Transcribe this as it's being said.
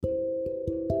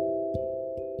Oh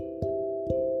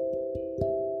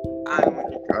my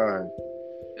god.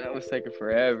 That was taking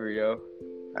forever, yo.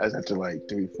 I was after like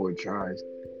 3, 4 tries.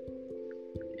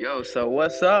 Yo, so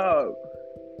what's up?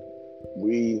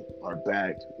 We are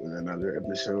back with another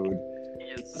episode.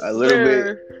 Yes, A little bit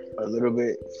sir. a little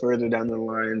bit further down the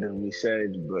line than we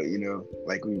said, but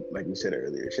like we said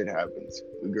earlier, shit happens.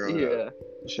 We're growing up. Yeah.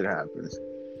 Shit happens.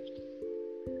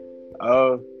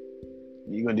 Oh,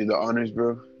 you gonna do the honors,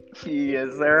 bro?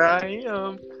 Yes, sir, I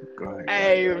am. Go ahead, go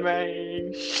Hey, ahead.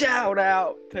 man. Shout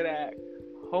out to that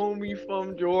homie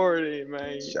from Jordan,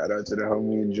 man. Shout out to the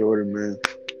homie in Jordan, man.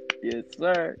 Yes,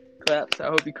 sir. Claps. I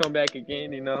hope you come back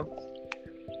again,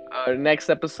 the next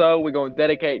episode, we're going to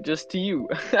dedicate just to you.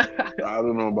 I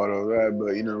don't know about all that,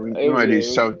 but we Oh, might do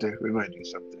yeah. something. We might do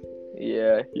something.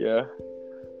 Yeah, yeah.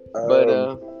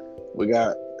 But, We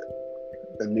got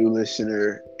a new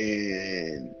listener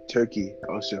in Turkey,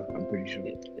 also. I'm pretty sure.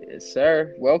 yes,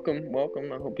 sir. Welcome. I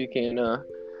hope you can,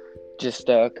 just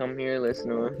come here, listen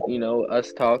to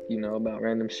us talk, about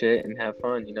random shit and have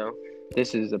fun.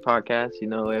 This is a podcast.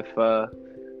 If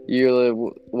you're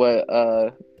what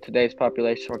today's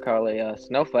population would call a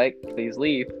snowflake, please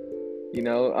leave. But if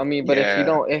you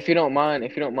Yeah. don't mind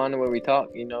the way we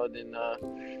talk, then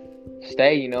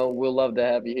stay. We'll love to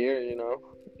have you here.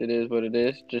 It is what it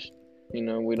is. Just we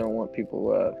don't want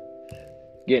people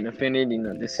getting offended.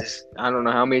 This is, I don't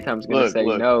know how many times I'm gonna say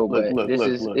no, but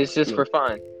it's just for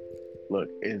fun. Look,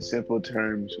 in simple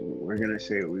terms, we're gonna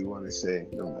say what we want to say,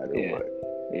 no matter Yeah. what.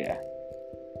 Yeah.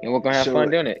 And we're gonna have So, fun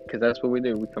doing it, because that's what we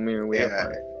do. We come here and we have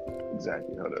fun.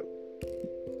 Exactly. Hold up.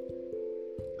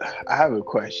 I have a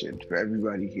question for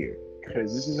everybody here,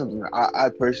 because this is something that I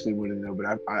personally want to know, but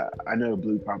I know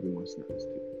Blue probably wants to know this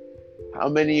too. How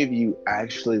many of you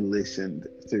actually listened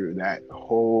through that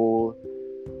whole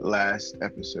last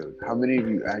episode? How many of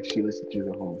you actually listened through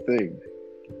the whole thing?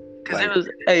 Because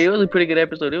it was a pretty good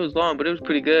episode. It was long, but it was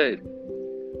pretty good.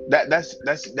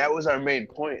 That was our main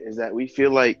point, is that we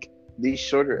feel like these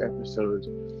shorter episodes,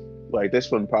 like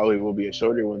this one probably will be a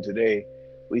shorter one today,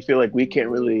 we feel like we can't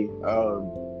really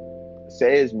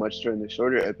say as much during the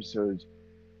shorter episodes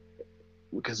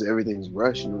because everything's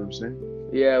rushed, you know what I'm saying?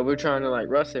 Yeah, we're trying to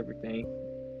rush everything.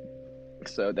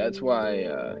 So that's why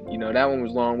that one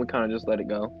was long. We kind of just let it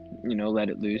go, let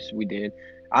it loose. We did.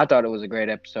 I thought it was a great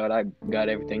episode. I got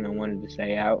everything I wanted to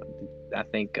say out. I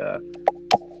think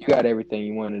you got everything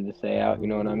you wanted to say out. You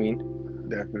know what I mean?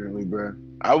 Definitely, bro.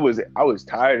 I was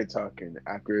tired of talking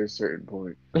after a certain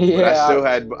point, but Yeah.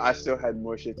 I still had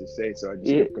more shit to say, so I just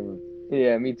kept going.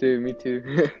 Yeah, me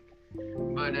too.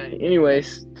 But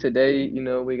anyways, today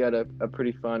we got a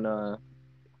pretty fun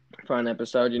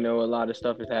episode. A lot of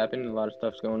stuff has happened. A lot of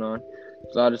stuff's going on.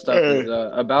 A lot of stuff is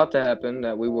about to happen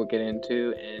that we will get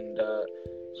into, and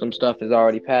some stuff is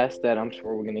already passed that I'm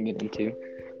sure we're gonna get into.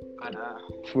 But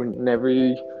whenever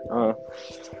you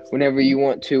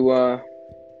want to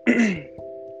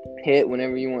hit,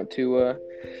 whenever you want to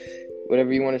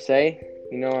whatever you want to say,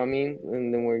 you know what I mean.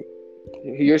 And then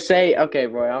you're saying, okay,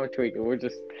 bro, I'm tweaking. Let's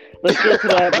get to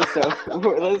the episode.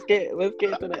 let's get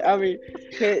to the. I mean,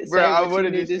 say what you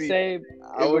need to say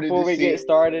before we get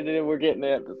started, and we're getting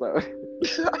the episode.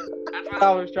 That's what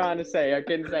I was trying to say. I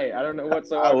couldn't say it. I don't know what's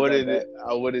so hard about that.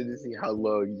 I wanted to see how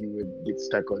long you would get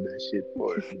stuck on that shit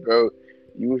for, bro.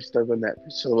 You were stuck on that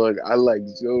for so long. I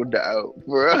zoned out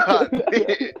for a hot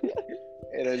minute,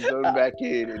 and I zoned back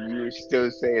in, and you were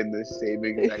still saying the same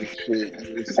exact shit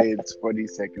you were saying 20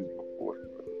 seconds before,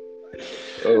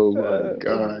 bro. Oh my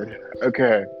god.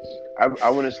 Okay, I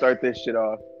want to start this shit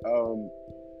off,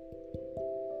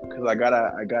 because I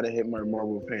gotta hit my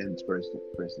Marvel fans first and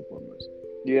foremost.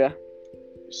 Yeah.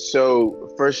 So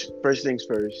first things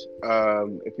first.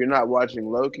 If you're not watching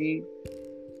Loki,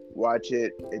 watch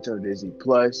it. It's on Disney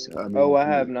Plus. I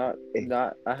have not.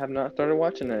 I have not started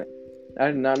watching it. I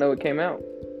did not know it came out.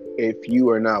 If you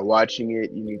are not watching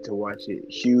it, you need to watch it.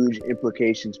 Huge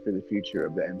implications for the future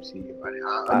of the MCU.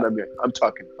 I'm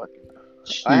talking fucking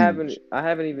huge. I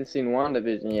haven't even seen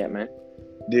WandaVision yet, man.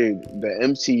 Dude, the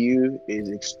MCU is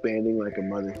expanding like a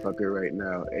motherfucker right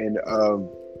now, and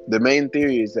the main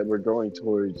theory is that we're going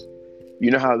towards,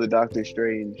 how the Doctor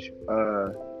Strange.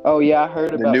 Oh yeah, I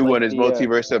heard about the new one is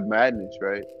Multiverse of Madness,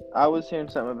 right? I was hearing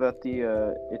something about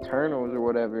the Eternals or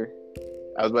whatever.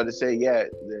 I was about to say, yeah,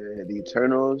 the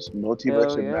Eternals,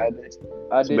 Multiverse of Madness.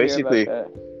 I did basically hear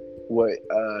about that. What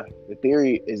the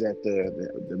theory is that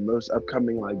the most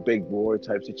upcoming big war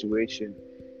type situation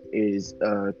is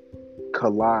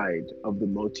collide of the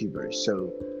multiverse.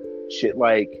 So shit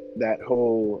like that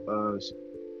whole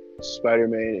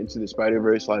Spider-Man Into the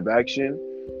Spider-Verse live action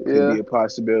could be a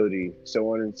possibility,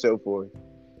 so on and so forth.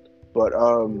 But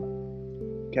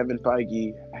Kevin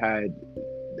Feige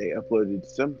they uploaded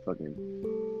some fucking,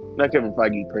 not Kevin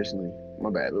Feige personally, my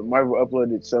bad, but Marvel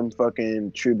uploaded some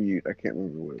fucking tribute. I can't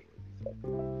remember what it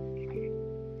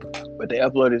was, but they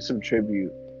uploaded some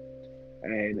tribute,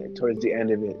 and towards the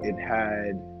end of it, it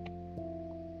had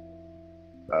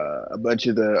a bunch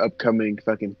of the upcoming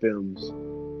fucking films.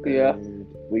 Yeah. And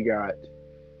we got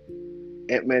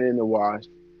Ant-Man and the Wasp,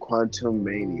 Quantum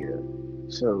Mania.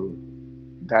 So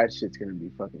that shit's gonna be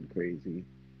fucking crazy.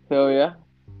 Hell yeah.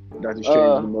 Doctor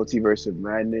Strange, the Multiverse of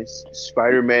Madness,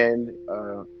 Spider-Man.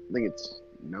 I think it's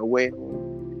No Way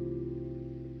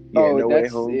Home. Yeah, No Way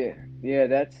Home. Yeah,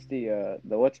 that's the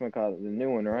whatchamacallit, the new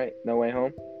one, right? No Way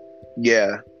Home.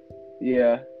 Yeah,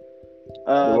 Yeah.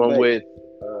 the one with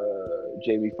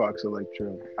Jamie Foxx,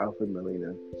 Electro, Alfred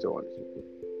Molina, so on and so forth.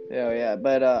 Hell yeah,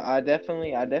 but I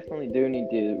definitely do need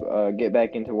to get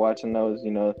back into watching those.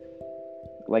 You know,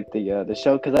 like the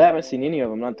show, because I haven't seen any of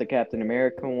them. Not the Captain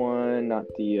America one, not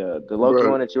the Loki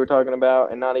one that you were talking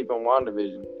about, and not even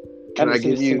WandaVision. I haven't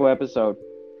seen a single episode.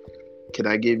 Can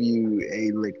I give you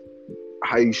a like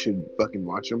how you should fucking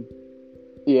watch them?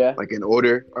 Yeah. Like in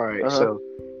order. All right. So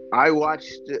I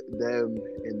watched them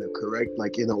in the correct,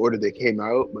 like in the order they came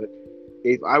out. But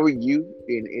if I were you,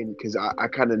 in because I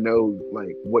kind of know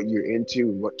like what you're into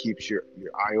and what keeps your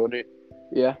eye on it.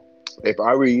 Yeah. If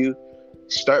I were you,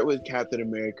 start with Captain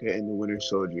America and the Winter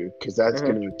Soldier, because that's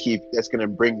gonna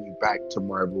bring you back to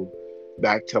Marvel,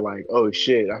 back to like, oh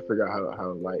shit, I forgot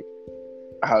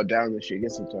how down this shit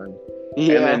gets sometimes.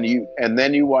 Yeah. And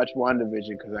then you watch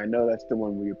WandaVision, because I know that's the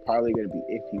one where you're probably gonna be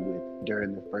iffy with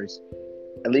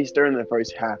at least during the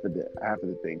first half of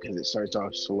the thing, because it starts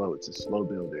off slow. It's a slow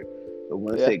builder, but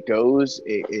once it goes,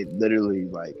 it literally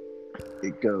like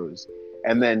it goes.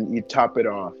 And then you top it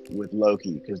off with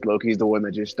Loki, because Loki's the one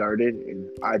that just started, and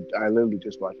I literally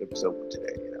just watched episode 1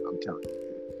 today, and I'm telling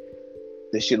you,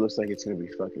 this shit looks like it's gonna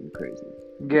be fucking crazy.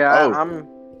 Yeah,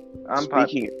 I'm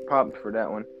pumped for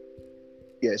that one.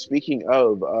 Yeah, speaking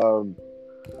of,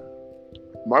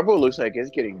 Marvel looks like it's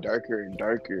getting darker and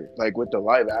darker. Like with the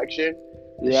live action,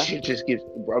 this shit just keeps.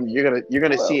 You're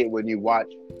gonna see it when you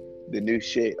watch the new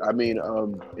shit. I mean,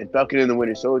 in Falcon and the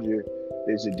Winter Soldier,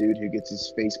 there's a dude who gets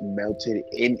his face melted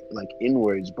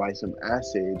inwards by some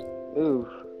acid. Ooh.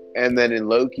 And then in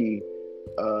Loki,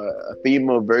 a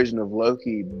female version of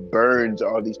Loki burns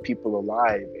all these people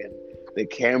alive, and the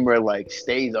camera like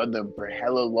stays on them for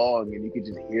hella long, and you can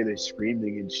just hear them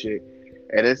screaming and shit.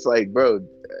 And it's like, bro,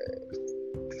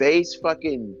 phase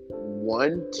fucking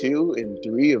 1, 2, and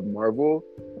 3 of Marvel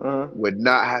would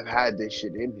not have had this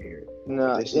shit in here.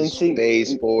 No, this is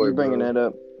phase 4. You bringing that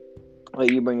up? Like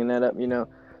you bringing that up? You know,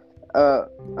 I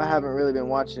haven't really been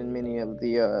watching many of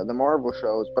the Marvel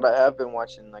shows, but I have been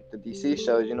watching like the DC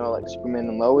shows. You know, like Superman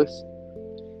and Lois.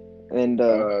 And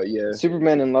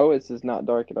Superman and Lois is not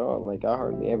dark at all. Like I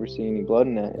hardly ever see any blood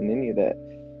in any of that.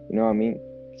 You know what I mean?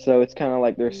 So it's kind of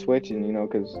like they're switching, you know,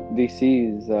 because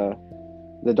DC is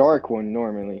the dark one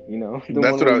normally. You know,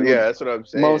 that's what I'm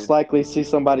saying. Most likely see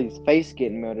somebody's face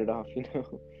getting melted off. You know.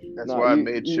 That's why I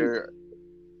made sure.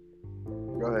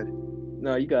 Go ahead.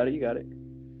 No, you got it.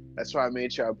 That's why I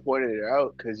made sure I pointed it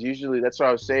out, because usually that's what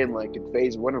I was saying. Like in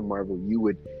phase 1 of Marvel,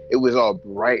 it was all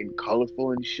bright and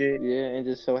colorful and shit. Yeah, and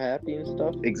just so happy and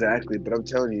stuff. Exactly, but I'm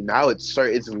telling you now, it's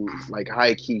like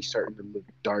high key starting to look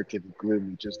dark and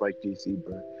gloomy, just like DC.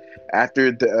 But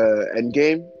after the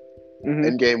Endgame,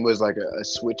 Endgame was like a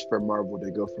switch for Marvel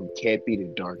to go from campy to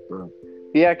dark, bro.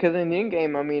 Yeah, because in the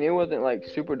Endgame, I mean, it wasn't like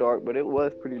super dark, but it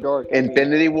was pretty dark.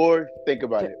 Infinity War, think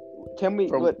about it. Tell me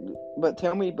what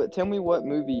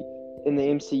movie in the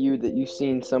MCU that you've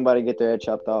seen somebody get their head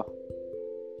chopped off?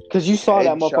 Because you saw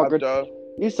that motherfucker.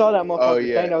 You saw that motherfucker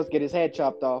Thanos get his head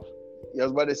chopped off. Yeah, I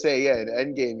was about to say, in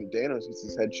Endgame, Thanos gets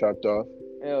his head chopped off.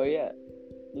 Hell yeah.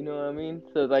 You know what I mean?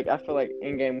 So like, I feel like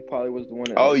Endgame probably was the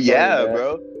one.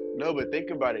 Bro. No, but think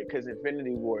about it, because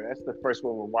Infinity War, that's the first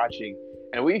one we're watching.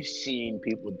 And we've seen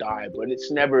people die, but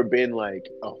it's never been like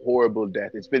a horrible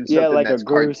death. It's been something like a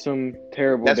gruesome,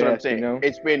 terrible death. That's what I'm saying. You know?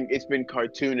 It's been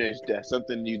cartoonish death,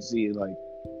 something you'd see like,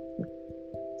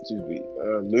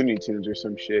 Looney Tunes or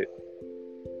some shit.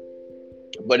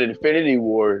 But in Infinity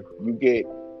War, you get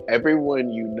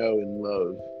everyone you know and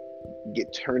love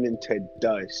get turned into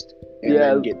dust and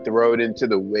then get thrown into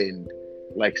the wind.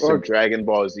 Like some Dragon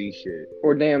Ball Z shit.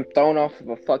 Or damn thrown off of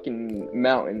a fucking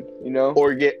mountain, you know?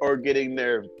 Or getting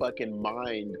their fucking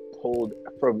mind pulled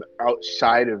from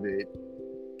outside of it.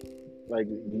 Like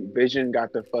Vision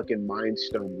got the fucking Mind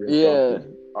Stone ripped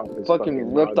off his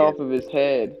fucking ripped off of his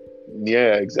head.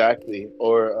 Yeah, exactly.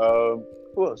 Or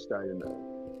who else died in that?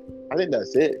 I think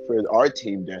that's it for our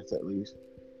team deaths, at least.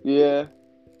 Yeah,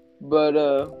 but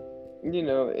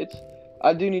it's.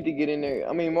 I do need to get in there.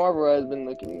 I mean, Marvel has been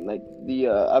looking like the.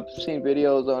 I've seen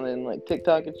videos on it in like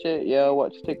TikTok and shit. Yeah, I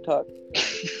watch TikTok,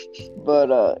 but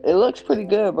it looks pretty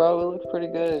good, bro. It looks pretty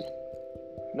good.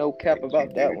 No cap Thank you,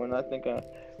 about that dude. one. I think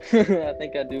I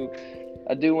think I do.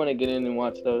 I do want to get in and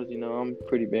watch those. I'm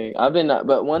pretty big. I've been,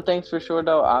 but one thing's for sure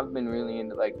though, I've been really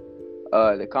into like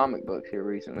the comic books here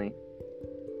recently.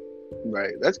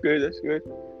 Right. That's good. That's good.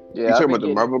 You Yeah, I've talking been about the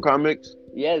getting. Marvel comics?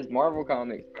 Yeah, it's Marvel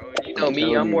comics, bro. And you know I'm me,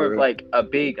 telling I'm you, more of bro. like I'm a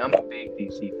big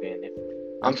DC fan.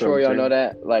 I'm That's what sure I'm y'all know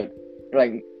saying. that.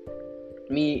 Like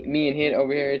me and him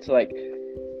over here, it's like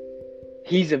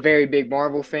he's a very big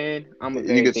Marvel fan. I'm a You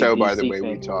very can big tell by the DC way we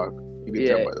fan. talk. You can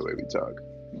tell Yeah, by the way we talk.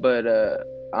 but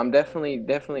I'm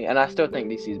definitely, and I still think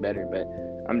DC's better, but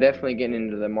I'm definitely getting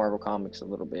into the Marvel comics a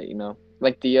little bit.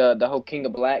 Like the whole King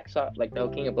of Black, like the whole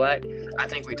King of Black. I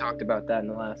think we talked about that in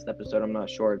the last episode. I'm not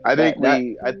sure I think that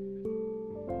I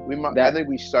that think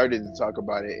we started to talk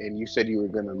about it, and you said you were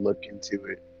gonna look into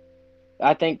it.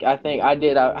 I think I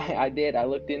did. I did. I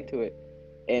looked into it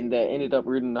and ended up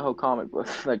reading the whole comic book,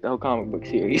 like the whole comic book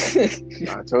series.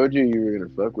 I told you you were gonna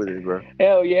fuck with it, bro.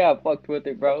 Hell yeah, I fucked with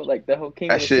it, bro. Like the whole King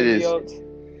That of the shit is Symbiotes,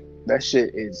 that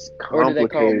shit is or did they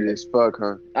call him? complicated as fuck,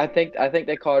 huh? I think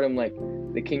they called him like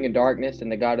the King of Darkness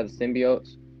and the God of the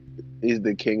Symbiotes. He's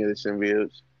the king of the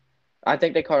symbiotes. I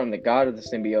think they called him the God of the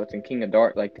Symbiotes and King of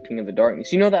Dark, like the King of the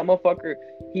Darkness. You know that motherfucker?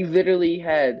 He literally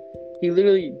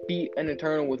beat an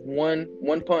Eternal with one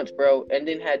punch, bro, and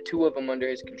then had two of them under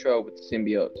his control with the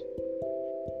symbiotes.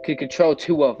 Could control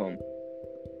two of them.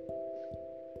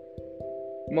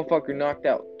 Motherfucker knocked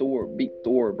out Thor, beat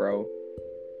Thor, bro.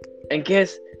 And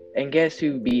guess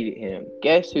who beat him?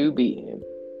 Guess who beat him?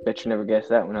 Bet you never guessed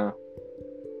that one, huh?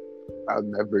 I'll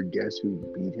never guess who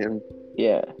beat him.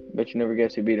 Yeah, bet you never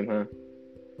guessed who beat him, huh?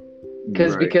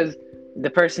 Right. Because the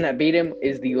person that beat him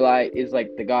is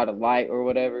like the god of light or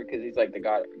whatever. Because he's like the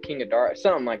god, king of dark,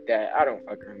 something like that. I don't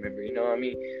fucking remember. You know what I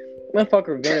mean?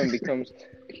 Motherfucker Venom becomes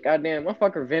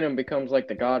like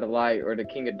the god of light or the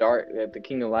king of dark, the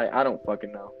king of light. I don't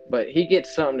fucking know. But he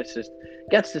gets something that's just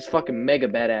gets this fucking mega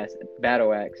badass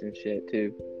battle axe and shit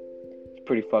too. It's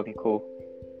pretty fucking cool.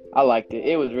 I liked it.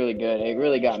 It was really good. It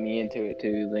really got me into it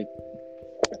too. Like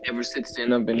ever since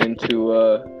then, I've been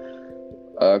into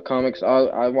comics.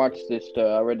 I watched this.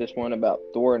 I read this one about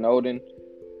Thor and Odin.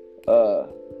 The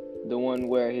one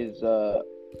where his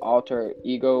alter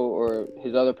ego or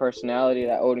his other personality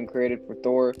that Odin created for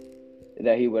Thor,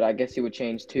 that I guess he would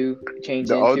change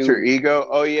The alter into. ego.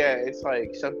 Oh yeah, it's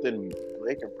like something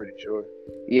Blake. I'm pretty sure.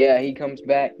 Yeah, he comes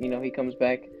back. He comes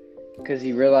back because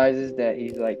he realizes that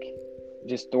he's like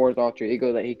just Thor's alter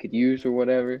ego that he could use or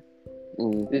whatever.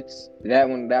 It's that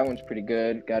one. That one's pretty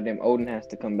good. Goddamn, Odin has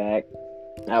to come back.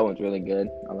 That one's really good.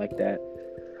 I like that.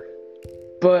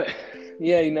 But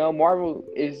yeah, Marvel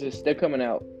is they're coming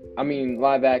out. I mean,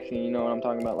 live action. You know what I'm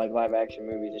talking about, like live action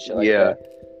movies and shit like that.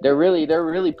 They're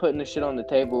really putting the shit on the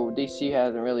table. DC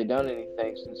hasn't really done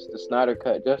anything since the Snyder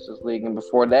Cut Justice League, and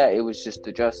before that, it was just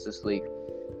the Justice League.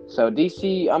 So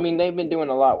DC, I mean, they've been doing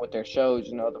a lot with their shows.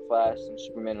 The Flash and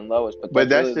Superman and Lois, but that's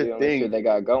that's really the the only shit thing. they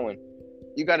got going.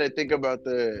 You got to think about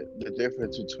the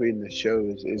difference between the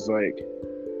shows. Is like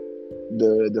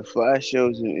the Flash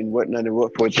shows and whatnot and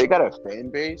what forth. They got a fan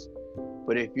base,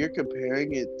 but if you're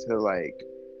comparing it to like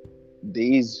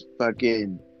these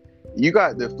fucking, you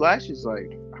got the Flash is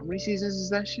like how many seasons is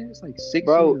that shit? It's like 6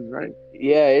 Bro, seasons, right?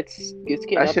 yeah, it's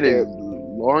getting That up shit there. is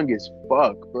long as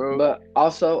fuck, bro. But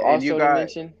also And you to got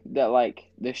mention that like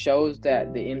the shows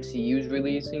that the MCU is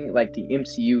releasing, like the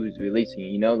MCU is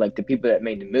releasing, like the people that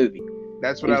made the movie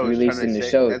that's what I is was trying to releasing the say.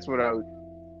 shows. You That's got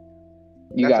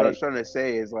what I it. was trying to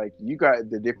say is like you got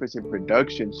the difference in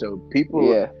production. So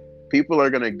Yeah. people are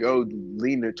gonna go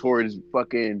lean towards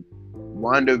fucking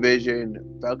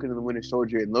WandaVision, Falcon and the Winter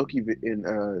Soldier, and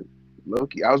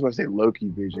Loki. I was gonna say Loki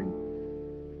Vision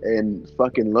and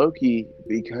fucking Loki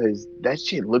because that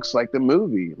shit looks like the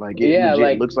movie. Like it Yeah, legit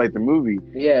like looks like the movie.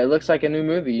 yeah, it looks like a new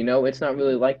movie. It's not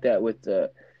really like that with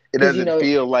It because doesn't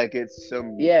feel like it's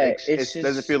some. yeah, It it's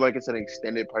doesn't just feel like it's an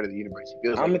extended part of the universe. It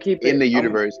feels I'm like gonna it's keep in it. the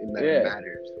universe and that it Yeah.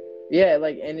 matters. Yeah,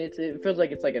 like, and it feels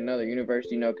like it's like another universe,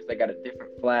 because they got a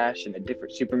different Flash and a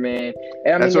different Superman.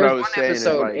 And I That's mean, what I there's was one saying. Is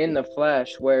episode like in the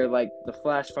Flash where like the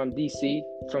Flash from DC,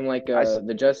 from like I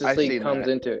the Justice League seen comes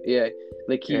that. into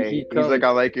like he He's like, comes. I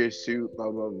like your suit,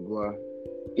 blah blah blah.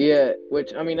 Yeah,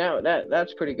 which I mean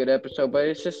that's pretty good episode, but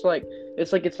it's just like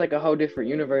it's like a whole different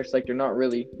universe. Like they're not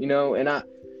really, and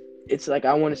it's like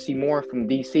I want to see more from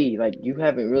DC. Like you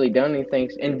haven't really done anything,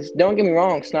 and don't get me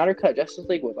wrong, Snyder Cut Justice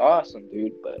League was awesome,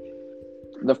 dude, but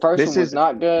the first one This was is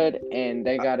not good, and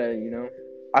they gotta,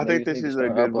 I Maybe think this they need is to a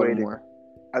start good way uploading to. more.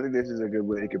 I think this is a good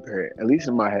way to compare it, at least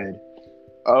in my head.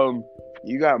 Um,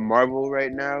 you got Marvel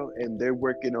right now, and they're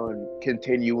working on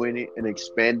continuing it and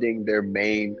expanding their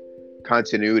main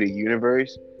continuity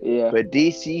universe. Yeah, But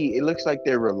DC, it looks like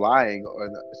they're relying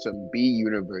on some B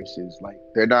universes. Like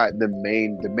they're not the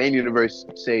main. The main universe,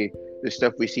 say the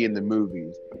stuff we see in the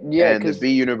movies, yeah, and the because B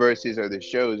universes are the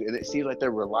shows. And it seems like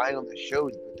they're relying on the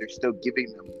shows, but they're still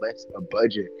giving them less a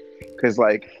budget. Because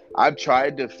like I've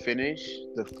tried to finish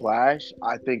the Flash,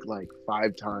 I think like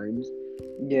 5 times,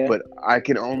 yeah, but I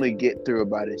can only get through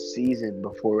about a season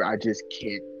before I just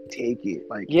can't take it.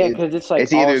 Like yeah, because it's like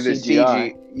it's all either the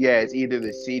CGI. CG, yeah, it's either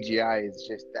the CGI is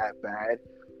just that bad,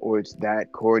 or it's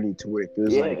that corny to where it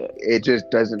feels like Yeah, it just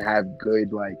doesn't have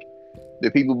good like the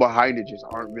people behind it just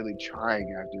aren't really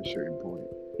trying after a certain point.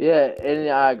 yeah, and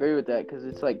I agree with that because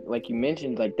it's like you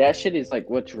mentioned, like that shit is like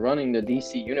what's running the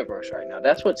DC universe right now.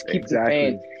 That's what's keeping Exactly.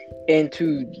 fans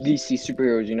into DC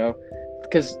superheroes, you know.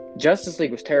 Because Justice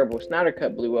League was terrible. Snyder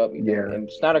Cut blew up, you know, Yeah. and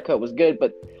Snyder Cut was good,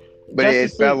 but But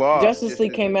it fell off Justice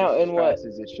League came out just in as what? fast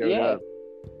as it showed Yeah, up.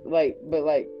 like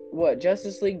what?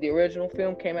 Justice League, the original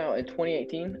film, came out in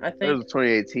 2018, I It think. was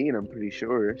 2018, I'm pretty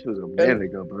sure. It was a minute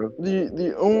ago, bro.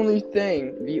 The only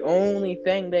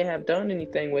thing they have done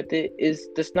anything with it is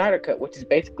the Snyder Cut, which is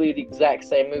basically the exact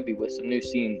same movie with some new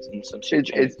scenes and some shit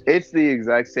changed. It's the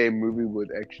exact same movie with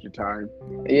extra time.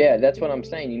 Yeah, that's what I'm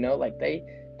saying. You know, like they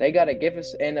gotta give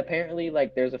us, and apparently,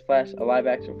 like there's a live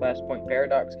action Flashpoint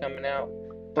Paradox coming out.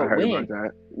 I But heard about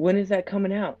that. when is that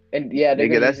coming out? And yeah, they're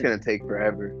Nigga, gonna that's use it. gonna take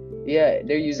forever. Yeah,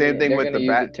 they're using Same it. thing They're with gonna the use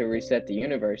bat. it to reset the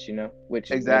universe. You know,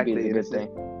 which maybe is Exactly. a good thing.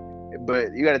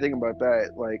 But you got to think about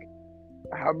that. Like,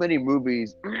 how many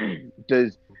movies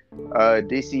does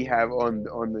DC have on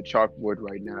the chalkboard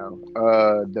right now?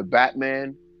 The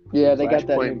Batman, Yeah, they got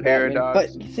that new Flashpoint Batman.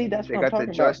 Paradox. But see, that's They what I'm got the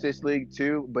talking about. Justice League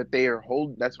too, but they are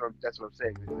holding. That's what I'm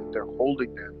saying. They're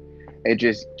holding them and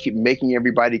just keep making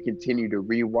everybody continue to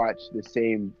rewatch the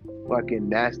same fucking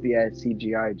nasty ass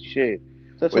CGI shit.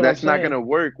 That's But what I'm that's not saying. gonna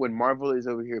work when Marvel is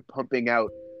over here pumping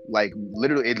out like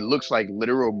literally. It looks like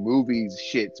literal movies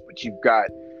shits, but you've got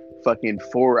fucking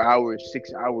 4 hours,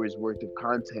 6 hours worth of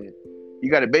content. You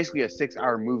got basically a 6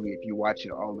 hour movie if you watch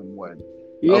it all in one of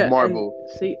Yeah, Marvel,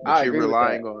 and see, but I you're agree with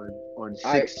relying that. on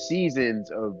 6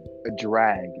 seasons of a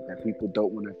drag that people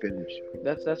don't want to finish.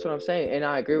 That's what I'm saying, and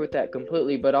I agree with that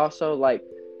completely. But also, like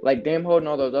them holding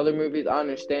all those other movies, I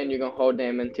understand you're gonna hold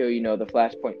them until the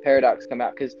Flashpoint Paradox come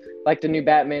out, because like the new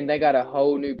Batman, they got a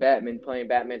whole new Batman playing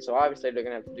Batman, so obviously they're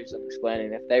gonna have to do some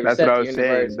explaining if they That's what reset I the was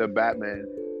saying. universe. The Batman.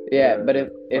 Yeah, The but if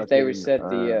they fucking reset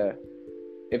the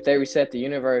if they reset the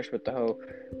universe with the whole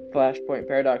Flashpoint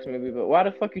Paradox movie, but why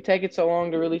the fuck you take it so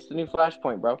long to release the new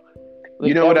Flashpoint, bro? Like,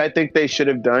 you know what I think they should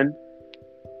have done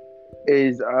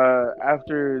is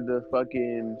after the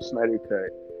fucking Snyder cut,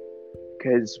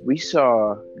 because we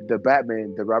saw the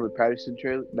Batman, the Robert Pattinson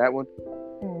trailer, that one.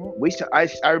 We saw.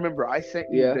 I remember I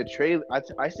sent you the trailer.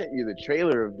 I sent you the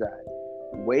trailer of that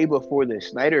way before the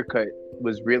Snyder cut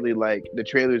was really like the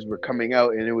trailers were coming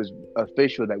out and it was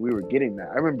official that we were getting that.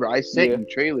 I remember I sent you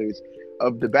trailers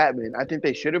of the Batman. I think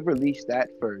they should have released that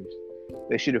first.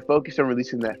 They should have focused on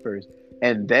releasing that first,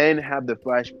 and then have the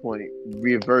Flashpoint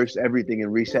reverse everything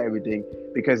and reset everything,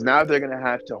 because now they're gonna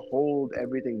have to hold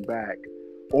everything back,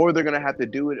 or they're gonna have to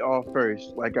do it all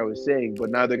first, like I was saying.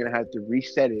 But now they're gonna have to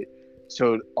reset it.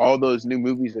 So all those new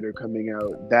movies that are coming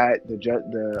out, that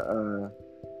the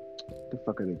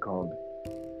fuck are they called?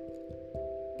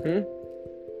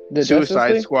 The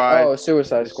Suicide Squad. Oh,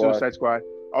 Suicide Squad. Suicide Squad.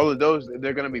 All of those,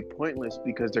 they're gonna be pointless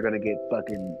because they're gonna get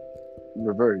fucking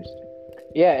reversed.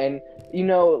 Yeah, and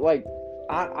like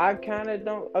I kind of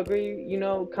don't agree.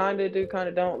 Kind of do, kind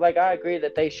of don't. Like, I agree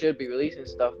that they should be releasing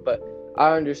stuff, but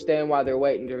I understand why they're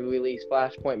waiting to release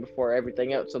Flashpoint before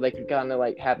everything else, so they can kind of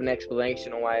like have an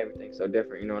explanation on why everything's so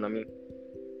different. You know what I mean?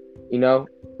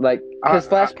 Like, because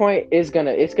Flashpoint is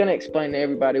gonna explain to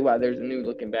everybody why there's a new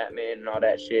looking Batman and all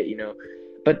that shit.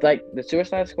 But like the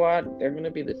Suicide Squad, they're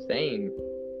gonna be the same.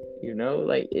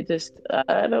 Like, it just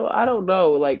I don't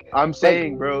know. Like, I'm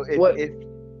saying, bro, what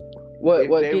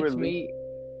they gets me?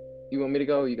 You want me to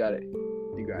go? You got it.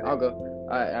 You got it. I'll go. All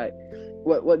right.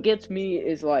 What gets me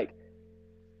is like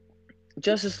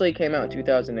Justice League came out in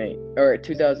 2008 or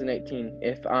 2018.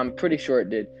 If I'm pretty sure it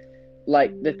did.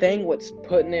 Like, the thing what's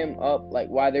putting them up, like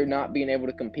why they're not being able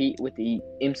to compete with the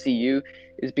MCU,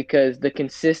 is because the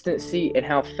consistency and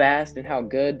how fast and how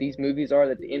good these movies are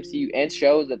that the MCU and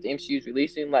shows that the MCU is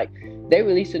releasing. Like, they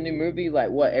release a new movie like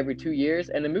every 2 years,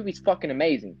 and the movie's fucking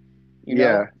amazing.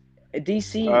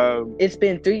 DC, it's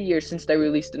been 3 years since they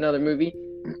released another movie,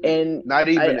 And Not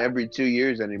even every 2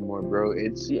 years anymore, bro.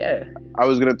 It's yeah, I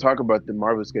was gonna talk about the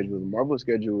Marvel schedule. The Marvel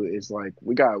schedule is like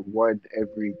we got one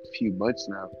every few months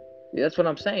now. that's what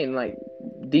I'm saying. Like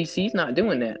DC's not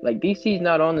doing that. Like DC's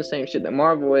not on the same shit that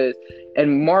Marvel is,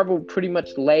 and Marvel pretty much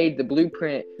laid the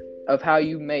blueprint of how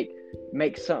you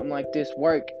make something like this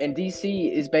work. And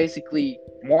DC is basically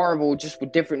Marvel just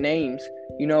with different names.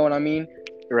 You know what I mean?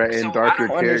 Right, So and I darker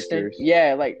don't understand. characters.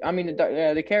 Yeah, like I mean,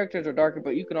 the characters are darker,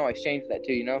 but you can always change that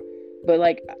too. You know, but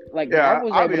like Yeah,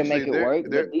 Marvel's able to obviously make it work,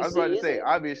 there. but I was about DC to say, isn't.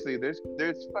 obviously there's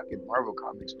fucking Marvel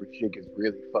comics where shit is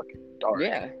really fucking dark.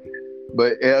 Yeah,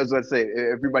 But I was about to say,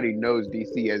 everybody knows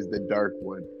DC as the dark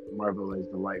one, Marvel as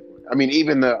the light one. I mean,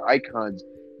 even the icons,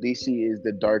 DC is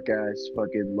the dark ass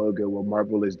fucking logo, while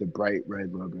Marvel is the bright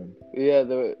red logo. yeah.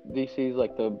 The DC's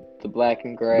like the black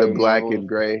and The gray. black Marvel's and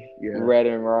gray, yeah, red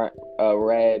and white.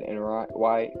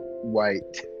 white.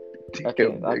 I Damn,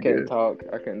 couldn't nigga. talk.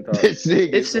 I couldn't talk. This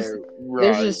nigga It's just said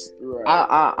there's right, just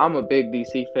right. I'm a big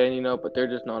DC fan, you know, but they're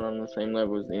just not on the same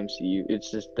level as the MCU.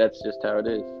 It's just that's just how it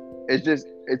is.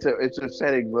 It's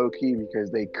upsetting low key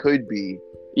because they could be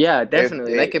Yeah, if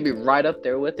definitely. They could be right up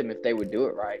there with them if they would do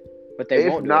it right, but they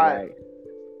if won't do it not. right.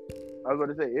 I was going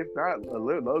to say if not a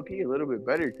little low key, a little bit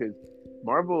better because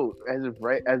Marvel as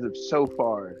of so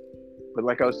far. But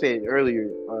like I was saying earlier,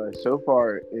 so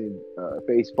far in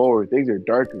Phase 4, things are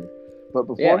darker. But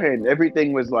Yeah, beforehand,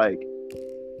 everything was like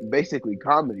basically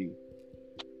comedy.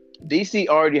 DC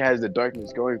already has the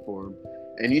darkness going for them,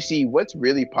 and you see what's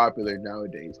really popular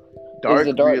nowadays: is dark,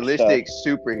 the dark stuff. realistic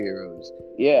superheroes.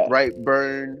 Yeah.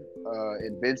 Brightburn,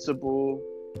 Invincible.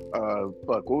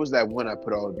 Fuck, what was that one I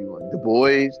put all of you on? The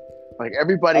Boys. Like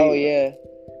everybody, Oh yeah.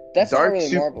 That's not dark really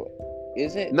super. Marvel,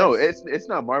 is it? No, it's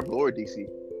not Marvel or DC.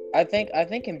 I think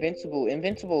Invincible.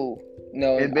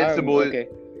 No, Invincible. okay.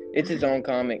 It's his own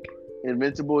comic.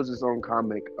 Invincible is its own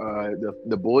comic.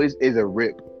 The Boys is a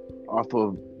rip off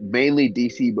of mainly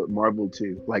DC, but Marvel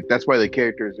too. Like that's why the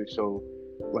characters are so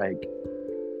like.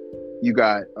 You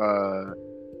got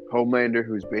Homelander,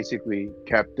 who's basically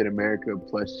Captain America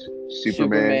plus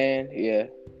Superman. Yeah.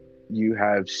 You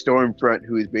have Stormfront,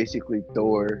 who is basically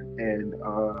Thor, and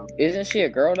Isn't she a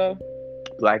girl though?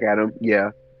 Black Adam. Yeah.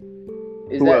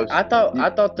 Is Who that else? I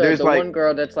thought There's the like one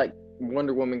girl that's like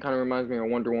Wonder Woman kind of reminds me of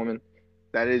Wonder Woman.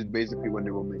 that is basically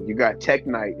Wonder Woman. You got Tech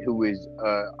Knight, who is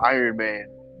Iron Man,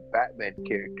 Batman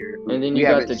character. And then We you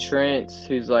got haven't the Trent,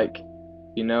 who's like,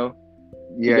 you know,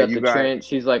 you Yeah, got you the got Trent,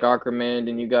 she's like Aquaman,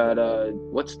 and you got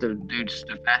what's the dude's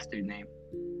the fast dude name?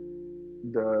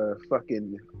 the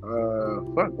fucking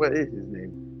fuck. What is his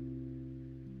name?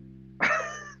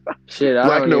 Shit, I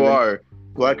Black don't even. Noir.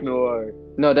 Black Noir.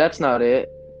 No, that's not it.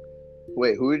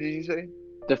 Wait, who did you say?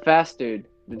 The fast dude,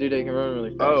 the dude that can run really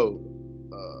fast. Oh,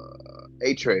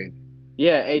 A-Train.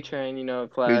 Yeah, A-Train, you know,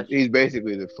 He's, Flash. he's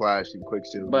basically the Flash and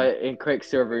Quicksilver. But in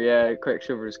Quicksilver, yeah,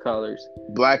 Quicksilver's colors.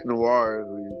 Black Noir,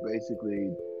 who is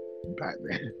basically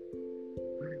Batman.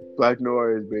 Black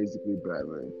Noir is basically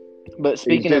Batman. But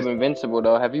speaking just- of Invincible,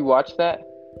 though, have you watched that?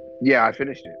 Yeah, I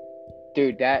finished it.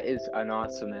 Dude, that is an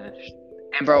awesome ass.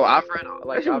 And bro, I've read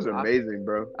like That shit was I've- amazing,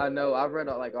 bro. I know I've read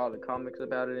like all the comics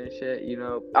about it and shit. You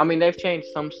know, I mean they've changed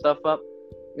some stuff up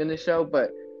in the show,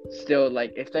 but still,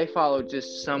 like if they follow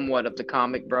just somewhat of the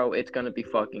comic, bro, it's gonna be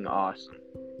fucking awesome.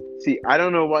 See, I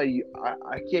don't know why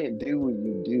I can't do what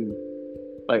you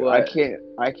do. Like What?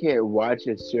 I can't watch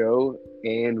a show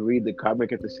and read the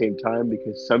comic at the same time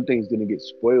because something's gonna get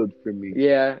spoiled for me.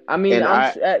 Yeah, I mean, And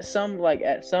at some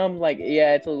yeah, it's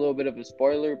a little bit of a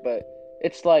spoiler, but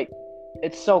it's like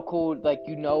it's so cool. Like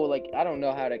you know, like I don't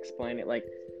know how to explain it. Like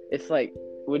it's like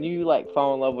when you like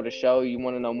fall in love with a show, you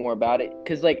want to know more about it.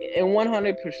 Cause like in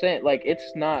 100%, like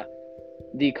it's not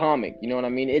the comic. You know what I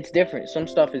mean? It's different. Some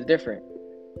stuff is different.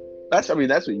 That's what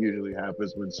usually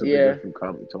happens when something Yeah. different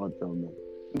comics on film.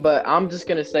 But I'm just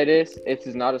gonna say this: this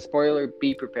is not a spoiler.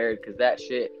 Be prepared, cause that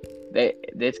shit,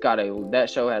 that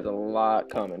show has a lot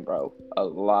coming, bro. A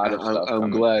lot of stuff. I'm coming.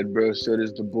 glad, bro. So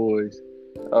does The Boys.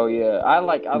 Oh yeah, I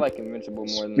like Invincible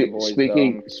more than the Boys.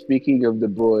 Speaking of The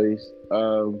Boys,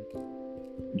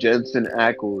 Jensen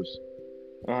Ackles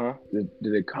Uh huh.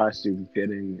 did a costume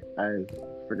fitting. I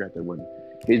forgot that one.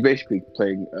 He's basically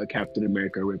playing a Captain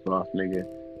America ripoff nigga,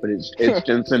 but it's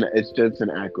Jensen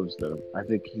Ackles though. I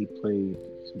think he played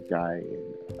some guy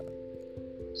in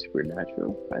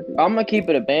Supernatural. I think. I'm gonna keep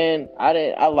it a band.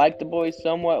 I like the Boys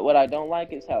somewhat. What I don't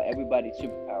like is how everybody's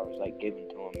superpowers like given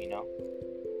to them. You know,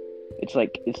 it's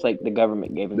like the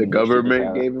government gave him The government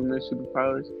superpower. gave him their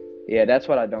superpowers. Yeah, that's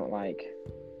what I don't like.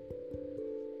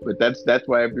 But that's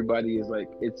why everybody is like,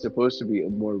 it's supposed to be a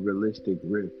more realistic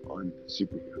riff on the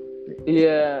superhero thing.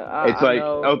 Yeah, It's I like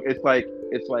know. it's like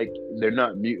it's like they're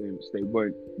not mutants. They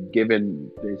weren't given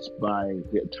this by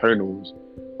the Eternals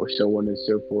or so on and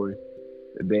so forth.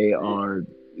 They are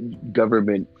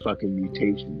government fucking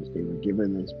mutations. They were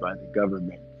given this by the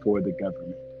government for the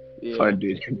government, Yeah.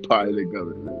 funded by the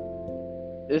government.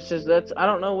 It's just I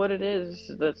don't know what it is. It's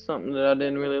just, that's something that I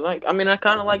didn't really like. I mean, I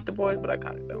kind of like The Boys, but I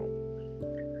kind of don't.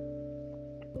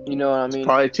 You know what I It's mean?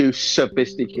 probably too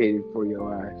sophisticated for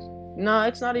your ass. No,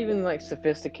 it's not even like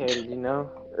sophisticated. You know,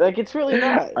 like it's really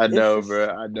not. I know, It's just, bro.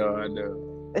 I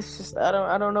know. it's just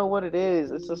I don't know what it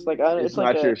is. It's just like It's it's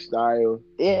like not your style.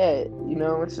 yeah. You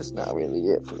know, it's just not really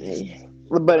it for me.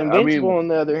 But I Invincible, mean, on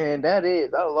the other hand, that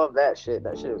is. I love that shit.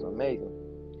 That shit was amazing.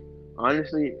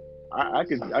 honestly, I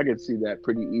could see that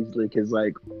pretty easily because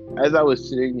like as I was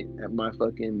sitting at my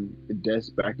fucking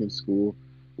desk back in school,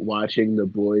 watching The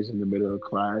Boys in the middle of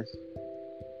class,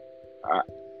 I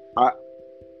I,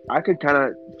 I could kind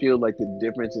of feel like the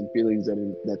difference in feelings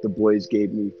that The Boys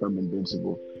gave me from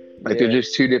Invincible. Like they're Yeah.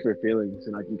 just two different feelings,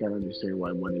 and I can kind of understand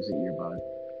why one isn't nearby.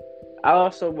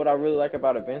 What I really like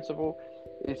about Invincible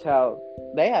is how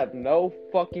they have no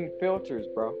fucking filters,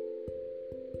 bro.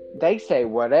 They say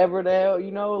whatever the hell,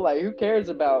 you know, like who cares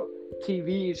about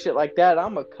TV and shit like that?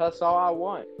 I'ma cuss all I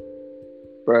want.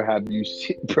 Bro, have you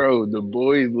seen? Bro, The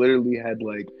Boys literally had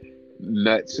like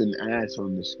nuts and ass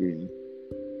on the screen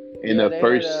in Yeah, the they had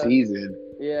first season.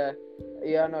 yeah,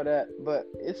 I know that, but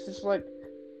it's just like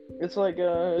it's like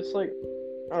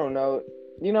I don't know.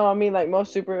 You know what I mean? Like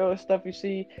most superhero stuff you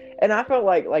see, and I felt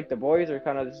like The Boys are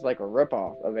kind of just like a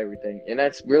ripoff of everything, and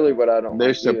that's really what I don't They're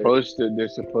like either. supposed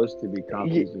to be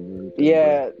copies of everything.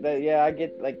 Yeah, I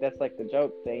get like that's like the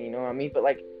joke thing, you know what I mean? But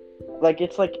like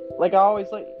it's like I always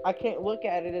like I can't look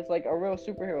at it as like a real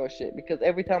superhero shit because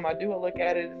every time I do I look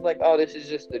at it, it's like, oh, this is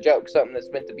just a joke, something that's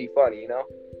meant to be funny, you know?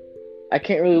 I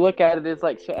can't really look at it as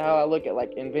like how I look at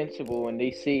like Invincible and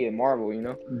DC and Marvel, you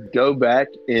know? Go back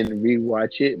and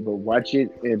rewatch it, but watch it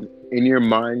in your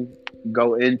mind.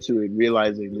 Go into it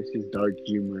realizing this is dark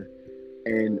humor,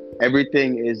 and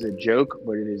everything is a joke,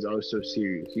 but it is also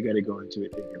serious. You got to go into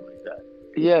it thinking like that.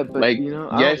 Yeah, but Like, you know,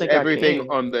 I don't yes, think everything I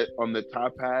can. on the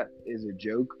top hat is a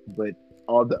joke, but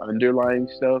all the underlying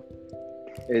stuff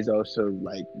is also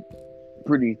like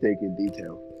pretty thick in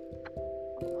detail.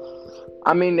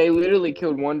 I mean, they literally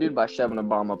killed one dude by shoving a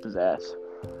bomb up his ass.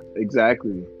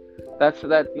 Exactly. That's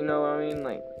that, you know what I mean?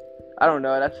 Like, I don't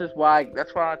know. That's why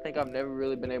I think I've never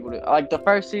really been able to. Like, the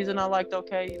first season I liked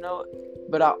okay, you know,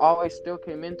 but I always still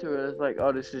came into it as like,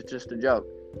 oh, this is just a joke.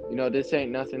 You know, this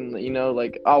ain't nothing, you know,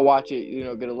 like, I'll watch it, you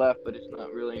know, get a laugh, but it's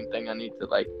not really anything I need to,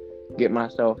 like, get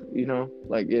myself, you know,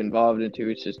 like, get involved into.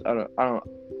 It's just, I don't know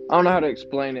how to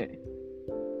explain it.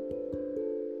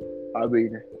 I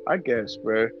mean, I guess,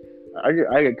 bro. I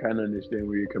can kind of understand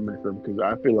where you're coming from because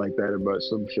I feel like that about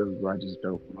some shows where I just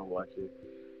don't want to watch it.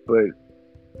 But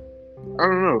I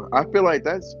don't know. I feel like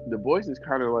that's The Boys is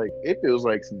kind of like it feels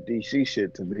like some DC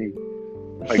shit to me.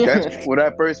 Like that's when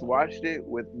I first watched it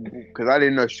with because I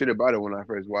didn't know shit about it when I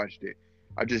first watched it.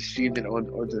 I just seen it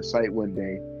on the site one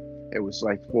day. It was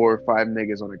like 4 or 5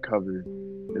 niggas on the cover.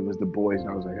 It was The Boys, and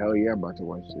I was like, hell yeah, I'm about to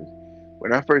watch this.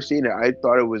 When I first seen it, I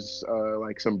thought it was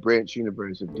like some branch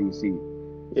universe of DC.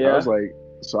 So I Yeah. was like,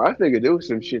 so I figured there was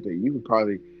some shit that you would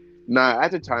probably. Nah,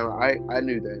 at the time, I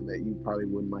knew that you probably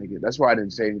wouldn't like it. That's why I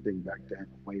didn't say anything back then,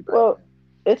 way back Well,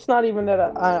 then. it's not even that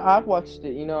I've watched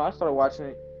it. You know, I started watching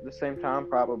it the same time,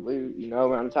 probably. You know,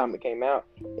 around the time it came out.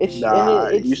 Nah,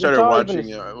 you It's started always been. watching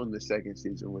it when the second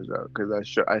season was out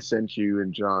because I sent you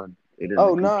and John it in the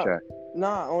Oh group no, chat.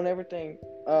 nah, on everything.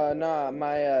 Nah,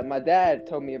 my dad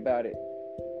told me about it.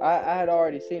 I had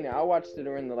already seen it. I watched it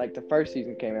when the first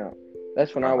season came out.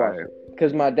 That's when I All watched right. it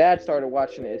because my dad started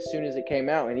watching it as soon as it came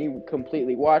out, and he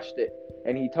completely watched it.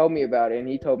 And he told me about it, and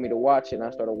he told me to watch it, and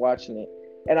I started watching it.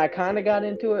 And I kind of got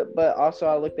into it, but also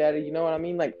I looked at it. You know what I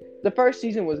mean? Like the first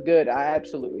season was good. I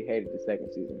absolutely hated the second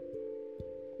season.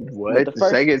 But What? The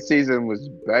second season was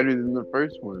better than the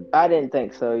first one. I didn't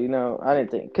think so. You know, I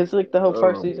didn't think because like the whole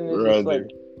first Oh, season is just like brother.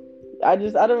 I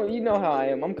don't. You know how I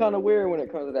am. I'm kind of weird when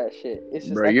it comes to that shit. It's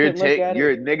just Bro, I couldn't look at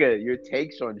it. your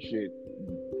takes on shit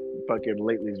fucking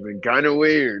lately has been kind of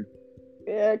weird.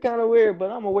 Yeah, kind of weird,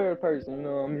 but I'm a weird person. You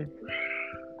know what I mean?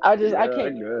 I Yeah, I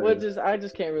can't. Well, guess. I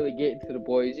just can't really get into The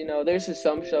Boys. You know, there's just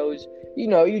some shows. You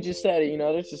know, you just said it. You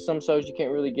know, there's just some shows you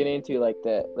can't really get into like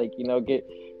that. Like you know,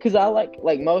 because I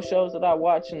like most shows that I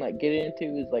watch and like get into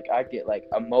is like I get like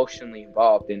emotionally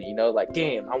involved in it. You know, like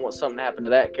damn, I want something to happen to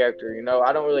that character. You know,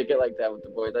 I don't really get like that with The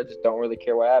Boys. I just don't really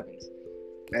care what happens.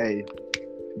 Hey,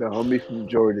 the homie from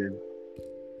Jordan,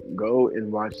 go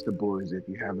and watch The Boys if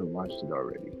you haven't watched it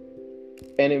already.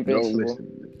 And Don't Invincible. listen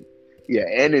to this. Yeah,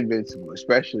 and Invincible,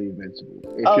 especially Invincible.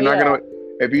 Oh yeah,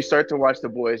 If you start to watch The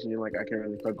Boys and you're like, I can't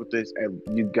really fuck with this, and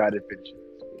you gotta finish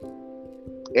it.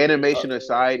 uh, Animation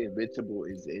aside, Invincible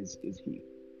is heat.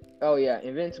 oh yeah,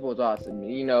 Invincible is awesome.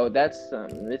 That's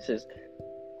this is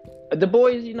The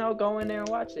Boys. Go in there and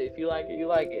watch it. If you like it, you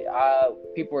like it.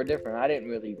 People are different. I didn't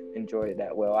really enjoy it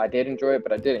that well. I did enjoy it,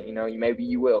 but I didn't. Maybe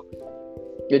you will.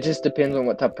 It just depends on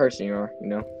what type of person you are.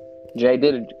 Jay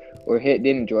did or Hit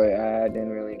did enjoy it. I didn't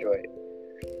really enjoy it.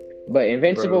 But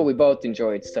Invincible, Bro, we both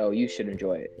enjoyed, so you should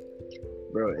enjoy it.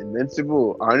 bro,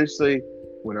 Invincible. Honestly,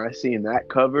 when I seen that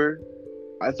cover,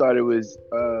 I thought it was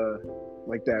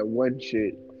like that one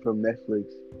shit from Netflix.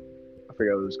 I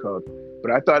forgot what it was called.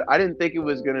 But I didn't think it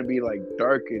was gonna be like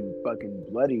dark and fucking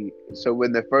bloody. So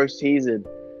when the first season,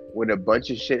 when a bunch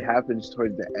of shit happens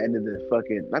towards the end of the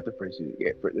fucking, not the first season,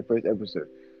 yeah, the first episode,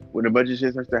 when a bunch of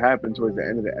shit starts to happen towards the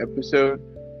end of the episode,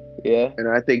 Yeah. and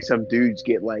I think some dudes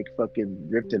get like fucking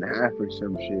ripped in half or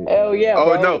some shit. Hell yeah,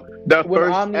 Oh bro. no, the When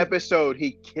first Omni- episode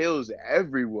he kills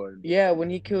everyone. Yeah, when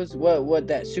he kills what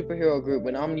that superhero group,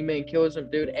 when Omni-Man kills him,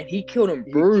 dude, and he killed him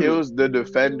He brutally. kills the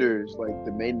defenders, like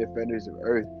the main defenders of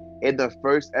Earth. In the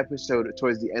first episode,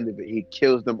 towards the end of it, he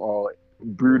kills them all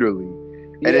brutally.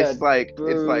 And Yeah, it's like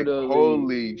brutally.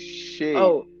 holy shit.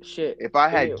 Oh shit. If I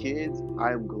had Yeah. kids,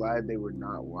 I'm glad they were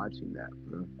not watching that,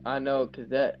 bro. I know, cause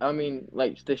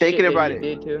like the Thinking shit about that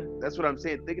he it. did too. That's what I'm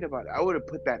saying. Thinking about it, I would have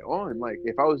put that on. Like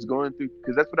if I was going through,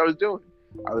 because that's what I was doing.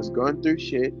 I was going through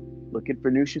shit, looking for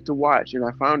new shit to watch, and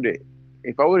I found it.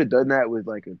 If I would have done that with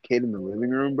like a kid in the living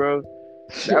room, bro,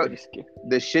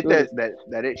 the shit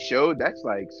that it showed, that's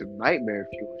like some nightmare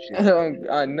fuel shit.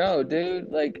 I know,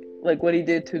 dude. Like what he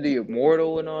did to the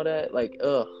Immortal and all that. Like,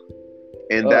 ugh.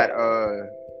 And Ugh.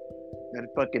 that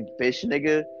fucking fish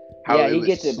nigga, how Yeah, it he was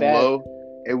gets it slow.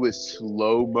 It was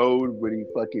slow mode when he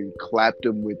fucking clapped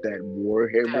him with that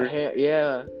warhammer,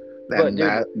 Yeah.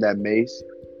 that mace.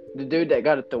 The dude that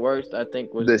got it the worst, I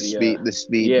think, was The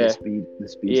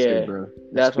speedster, bro.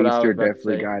 That's what I was about to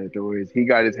definitely say. got it the worst. He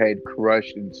got his head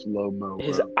crushed in slow mo.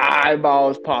 His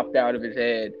eyeballs popped out of his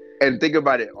head. And think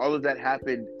about it, all of that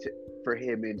happened for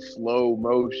him in slow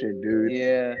motion, dude.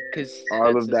 Yeah, because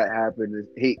all of that happened.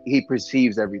 He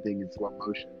perceives everything in slow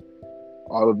motion.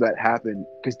 All of that happened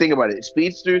because think about it,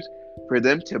 speedsters, for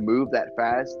them to move that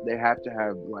fast, they have to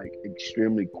have like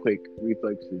extremely quick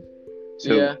reflexes.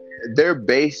 So their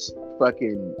base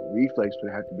fucking reflex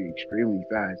would have to be extremely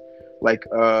fast. Like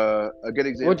a good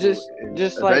example is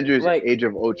Avengers Age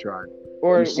of Ultron.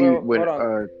 Or hold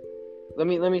on. Let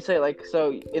me say, like,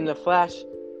 so in the Flash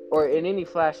or in any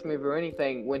Flash movie or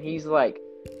anything, when he's like,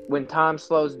 when time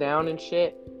slows down and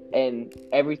shit and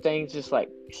everything's just like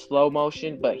slow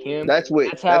motion, but him, that's how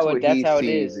it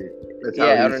is. That's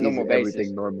how he sees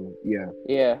everything normal.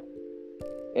 Yeah.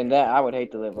 And that, I would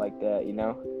hate to live like that,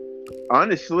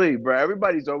 Honestly, bro,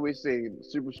 everybody's always saying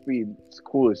super speed is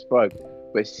cool as fuck.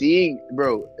 But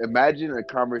imagine a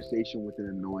conversation with an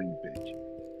annoying bitch.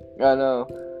 I know.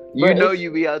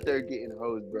 You be out there getting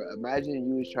hosed, bro. Imagine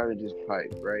you was trying to just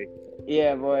pipe, right?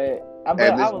 Yeah, boy. And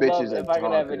this bitch is if I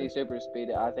could have any super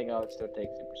speed, I think I would still take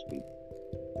super speed.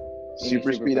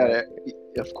 Super speed?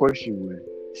 Of course you would.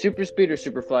 Super speed or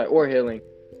super fly or healing.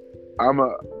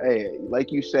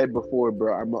 Like you said before,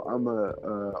 bro. I'm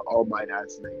a All Might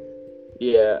ass nigga.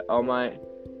 Yeah, All Might.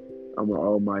 I'm an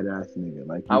All Might ass nigga.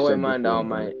 Like I wouldn't mind All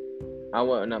Might. I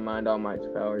would not mind All Might's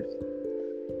powers.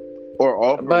 Or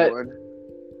All for One.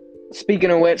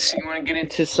 Speaking of which, you want to get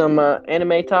into some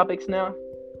anime topics now?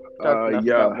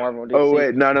 Yeah. Marvel, DC. Oh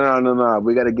wait, no.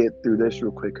 We gotta get through this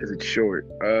real quick because it's short.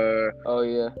 Oh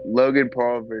yeah. Logan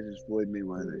Paul versus Floyd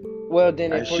Mayweather. Well,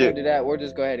 then if we're gonna do that, we'll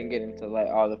just go ahead and get into like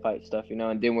all the fight stuff, and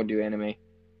then we'll do anime.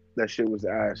 That shit was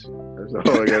ass. That's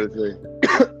all I gotta say.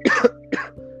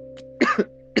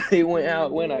 He went how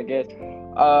it went, I guess.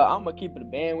 I'm gonna keep it a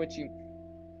band with you.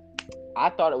 I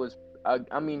thought it was. I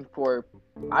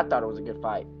thought it was a good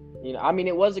fight.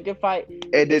 It was a good fight.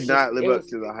 It did not live up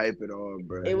to the hype at all,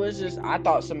 bro. It was just, I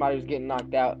thought somebody was getting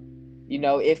knocked out.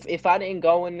 If I didn't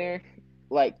go in there,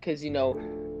 like, because,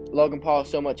 Logan Paul is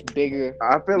so much bigger.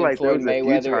 I feel like Floyd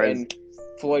Mayweather, and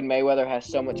Floyd Mayweather has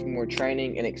so much more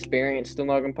training and experience than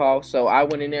Logan Paul. So I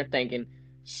went in there thinking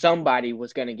somebody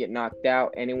was going to get knocked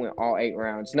out, and it went all 8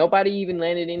 rounds. Nobody even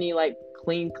landed any, like,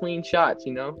 clean shots,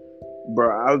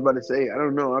 Bro, I was about to say, I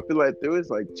don't know. I feel like there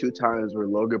was like 2 times where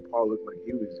Logan Paul looked like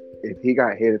if he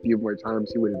got hit a few more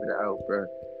times, he would have been out, bro.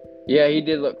 Yeah, he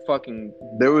did look fucking.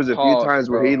 There was a few times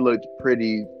where he looked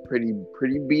pretty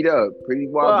beat up, pretty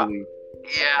wobbly.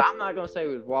 Yeah, I'm not gonna say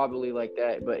he was wobbly like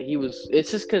that, but he was. It's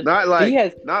just because not like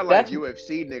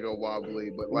UFC nigga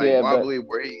wobbly, but like wobbly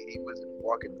where he wasn't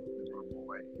walking the normal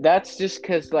way. That's just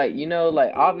because, like, you know,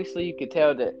 like, obviously you could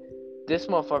tell that this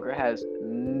motherfucker has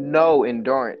no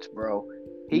endurance, bro.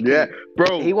 Yeah,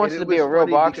 bro. He wants and to it be was a real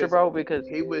funny boxer, because bro, because,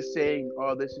 he was saying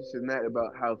all this and that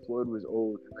about how Floyd was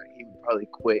old and that he would probably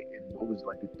quit in what was it,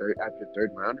 like after the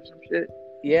third round or some shit,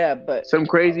 yeah, but, some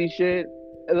crazy shit.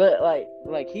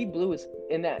 like, he blew his,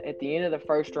 at the end of the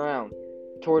first round,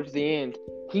 towards the end,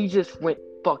 he just went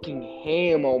fucking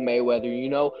ham on Mayweather, you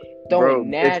know, throwing Bro, it's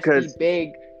nasty, because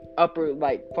big, upper,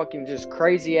 like, fucking just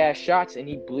crazy-ass shots, and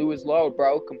he blew his load,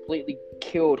 bro, completely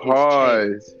killed his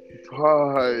tank.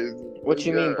 pause. What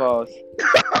you mean, Nigga. pause?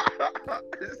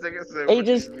 This nigga said, He "What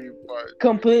just you mean, pause?"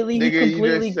 he Nigga, you just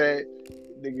completely, said,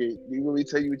 nigga. Let me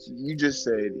tell you what you just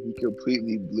said. He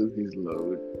completely blew his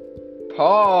load.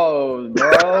 pause,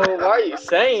 bro. Why are you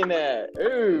saying that?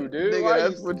 Ooh, dude, Nigga, why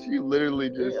that's you, what you literally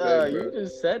just said, you bro.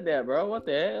 just said that, bro. What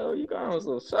the hell? You got on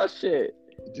some such shit.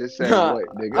 Just said what,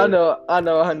 I nigga?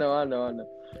 know.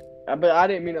 But I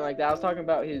didn't mean it like that. I was talking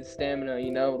about his stamina,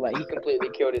 you know, like he completely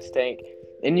killed his tank.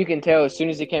 And you can tell as soon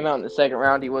as he came out in the second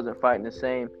round, he wasn't fighting the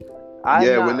same.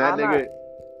 Yeah, when that nigga,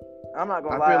 I'm not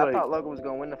gonna I lie. feel I like, thought Logan was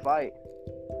gonna win the fight.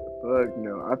 fuck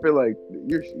no. I feel like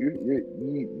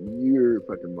you're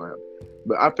fucking wild.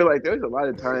 But I feel like there's a lot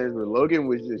of times where Logan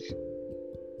was just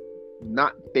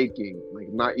not thinking, like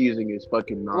not using his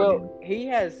fucking noggin. Well, he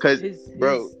has Cause, his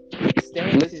bro,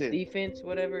 stance, his listen, defense,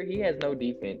 whatever. He has no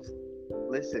defense.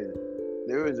 listen.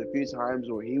 There was a few times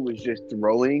where he was just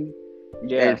throwing,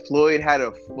 Yeah, and Floyd had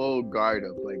a full guard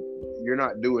up, like you're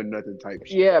not doing nothing type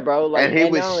shit. yeah, bro. Like, And he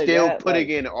and was not only still that, putting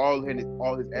like, in all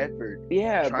his effort,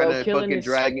 yeah, trying bro, to killing fucking his.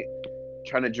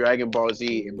 trying to Dragon Ball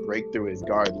Z and break through his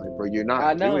guard. Like, bro, you're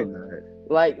I not know, doing that.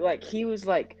 like he was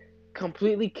like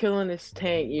completely killing his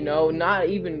tank, you know. Not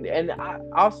even, and I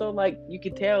also like you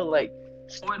could tell like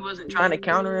Floyd wasn't trying to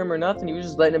counter him or nothing. He was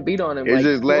just letting him beat on him. It's Like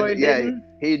just letting, Floyd yeah. didn't.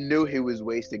 He knew he was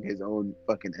wasting his own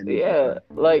fucking energy, Yeah,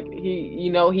 bro. like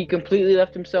he completely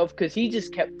left himself because he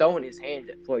just kept throwing his hands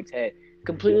at Floyd's head.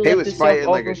 Completely He left was himself fighting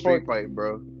like a open for. street fight,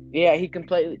 bro. Yeah, he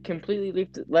completely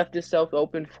left himself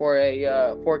open for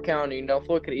a 4 count. You know,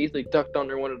 Floyd could have easily ducked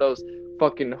under one of those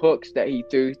fucking hooks that he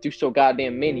threw so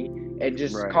goddamn many, and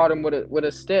just Right. caught him with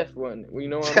a stiff one. You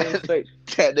know what I mean? Straight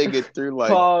That nigga threw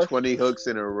like pause. 20 hooks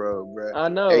in a row, bro. I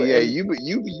know, Hey, yeah, and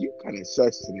you kind of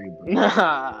sus today, bro.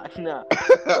 nah.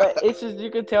 But it's just you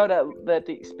could tell that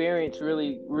the experience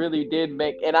really did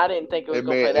make, and I didn't think it was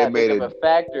gonna play it that big made of it. a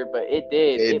factor, but it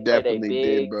did. It It played a definitely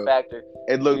did, big bro. factor.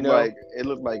 It looked You know? like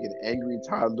an angry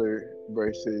toddler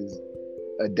versus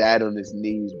a dad on his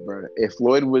knees, bro. If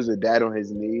Floyd was a dad on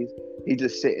his knees, he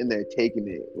just sitting there taking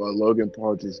it while Logan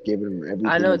Paul just giving him I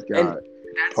everything know, he's and got.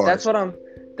 that's Pause. what I'm.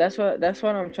 That's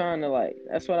what I'm trying to like.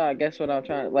 That's what I guess what I'm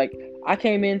trying to like. I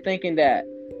came in thinking that,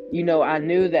 you know, I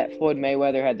knew that Floyd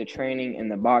Mayweather had the training and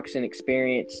the boxing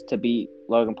experience to beat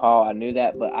Logan Paul. I knew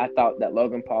that, but I thought that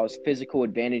Logan Paul's physical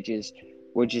advantages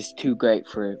were just too great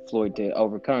for Floyd to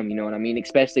overcome. You know what I mean?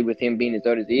 Especially with him being as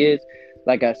old as he is.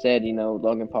 Like I said, you know,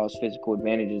 Logan Paul's physical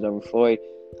advantages over Floyd.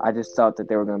 I just thought that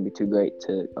they were going to be too great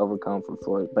to overcome for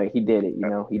Floyd, but he did it. You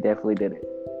know, he definitely did it.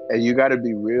 And you got to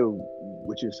be real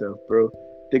with yourself, bro.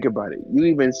 Think about it. You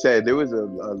even said there was a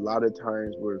lot of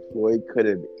times where Floyd could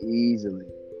have easily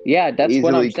Yeah, that's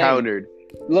what I'm saying. countered.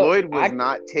 Look, Floyd was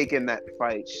not taking that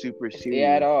fight super serious.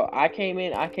 Yeah, at all. I came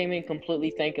in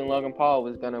completely thinking Logan Paul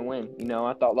was gonna win. You know,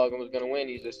 I thought Logan was gonna win.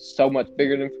 He's just so much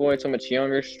bigger than Floyd, so much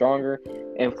younger, stronger,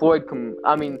 and Floyd.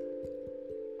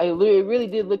 It really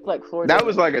did look like Floyd. That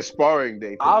was like a sparring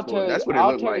day for Floyd. That's what it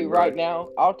looked like,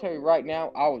 bro. I'll tell you right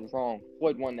now, I was wrong.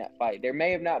 Floyd won that fight. There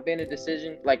may have not been a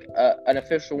decision, like an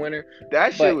official winner.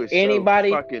 That shit was so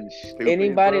fucking stupid.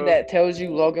 Anybody bro. that tells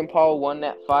you Logan Paul won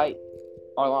that fight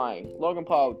are lying. Logan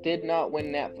Paul did not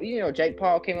win that. You know, Jake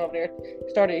Paul came up there,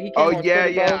 started. He came on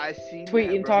Twitter, bro, I seen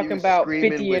tweeting, that, talking about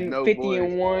 50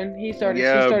 and 1. He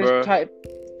started type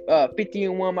 50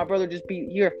 and 1. My brother just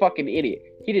beat. You're a fucking idiot.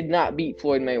 He did not beat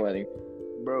Floyd Mayweather.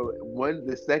 Bro,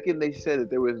 the second they said that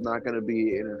there was not going to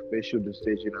be an official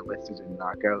decision unless there's a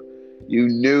knockout, you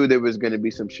knew there was going to be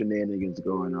some shenanigans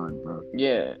going on, bro.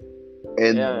 Yeah.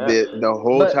 And the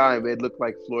whole time it looked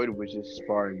like Floyd was just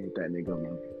sparring with that nigga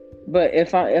Logan. But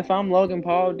if I'm Logan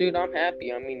Paul, dude, I'm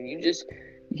happy. I mean,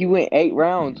 you went 8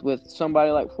 rounds with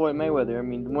somebody like Floyd Mayweather. I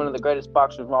mean, one of the greatest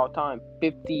boxers of all time,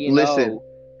 50 and 0. Listen,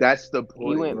 that's the point.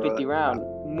 He went 50 rounds.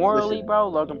 Morally, bro,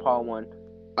 Logan Paul won.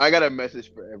 I got a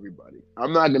message for everybody.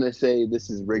 I'm not gonna say this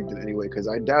is rigged in any way because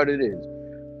I doubt it is,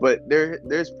 but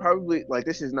there's probably like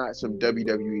this is not some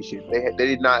WWE shit. They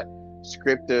did not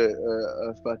script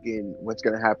a fucking what's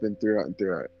gonna happen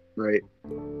throughout, right?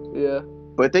 Yeah.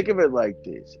 But think of it like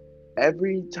this: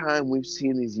 every time we've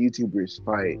seen these YouTubers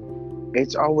fight,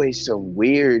 it's always some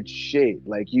weird shit.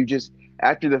 Like you just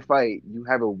after the fight, you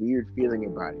have a weird feeling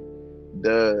about it.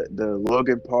 The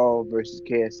Logan Paul versus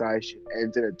KSI shit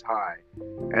ends in a tie,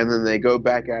 and then they go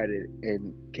back at it,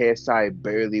 and KSI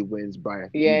barely wins by a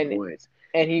Yeah, few points.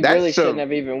 and he That's really shouldn't some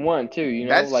have even won too. You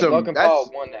know, that's like some Logan Paul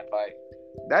won that fight.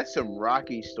 that's some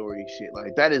Rocky story shit.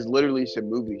 Like that is literally some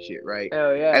movie shit, right?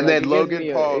 Oh yeah, And like, then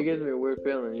Logan Paul. It gives me a weird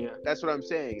feeling. Yeah, That's what I'm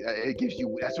saying. It gives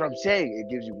you. That's what I'm saying.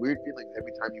 It gives you weird feelings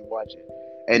every time you watch it.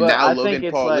 And but now I Logan think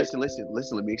it's Paul. like, Listen.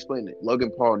 Let me explain it.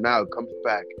 Logan Paul now comes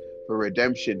back for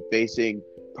redemption, facing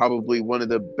probably one of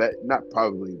the best. Not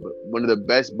probably, but one of the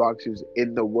best boxers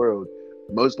in the world.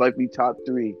 Most likely top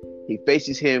 3. He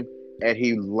faces him, and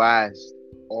he lasts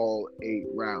all 8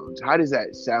 rounds. How does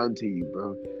that sound to you,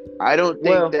 bro? I don't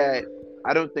think that.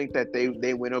 I don't think that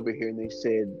they went over here and they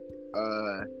said,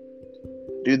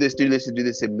 do this,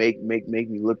 and make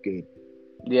me look good.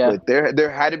 yeah. But there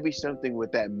had to be something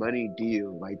with that money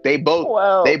deal. Like they both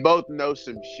know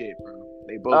some shit, bro.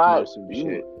 They both know some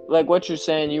shit. Like what you're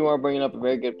saying, you are bringing up a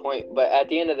very good point. But at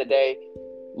the end of the day,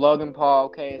 Logan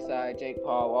Paul, KSI, Jake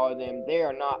Paul, all of them, they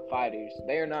are not fighters.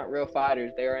 They are not real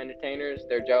fighters. They are entertainers.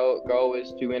 Their goal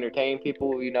is to entertain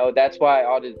people. You know, that's why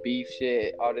all this beef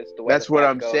shit, all this the way that's what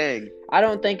I'm saying. I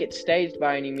don't think it's staged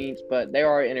by any means, but they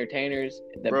are entertainers.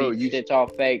 The beef shit's all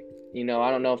fake. You know,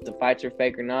 I don't know if the fights are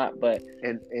fake or not, but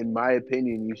in my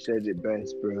opinion, you said it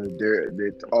best, bro.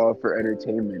 It's all for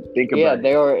entertainment. Think about it. Yeah,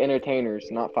 they are entertainers,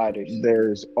 not fighters.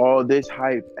 There's all this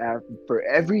hype for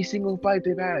every single fight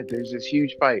they've had. There's this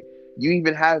huge fight. You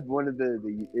even have one of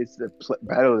it's the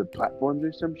battle of the platforms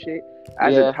or some shit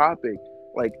as a topic.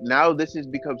 Like now, this has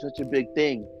become such a big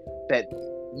thing that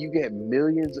you get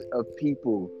millions of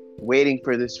people waiting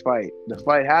for this fight. The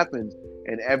fight happens.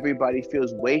 And everybody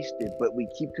feels wasted, but we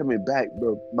keep coming back,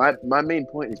 bro. My main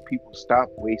point is people stop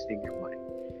wasting your money.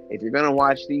 If you're gonna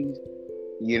watch these,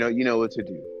 you know what to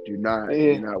do. Do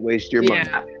not waste your money.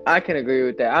 Yeah, I can agree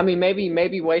with that. I mean,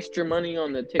 maybe waste your money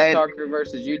on the TikToker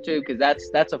versus YouTube because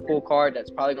that's a full card.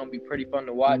 That's probably gonna be pretty fun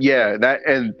to watch. Yeah,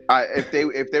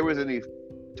 if there was any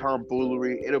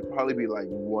tomfoolery, it'll probably be like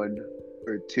 1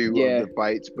 or 2 of the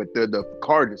fights, but the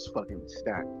card is fucking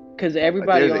stacked. Because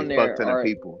everybody on there are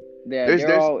people. Yeah,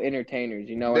 they're all entertainers,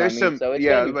 you know what I mean? So it's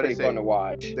gonna be pretty fun to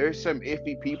watch. There's some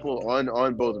iffy people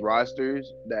on both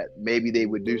rosters that maybe they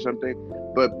would do something,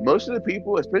 but most of the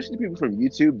people, especially people from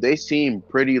YouTube, they seem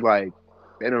pretty like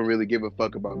they don't really give a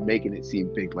fuck about making it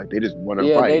seem fake. Like they just want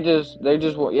to fight. they just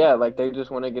like they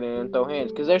just want to get in and throw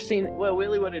hands because they're seeing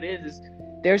really what it is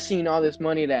they're seeing all this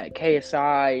money that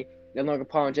KSI and Logan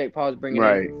Paul and Jake Paul is bringing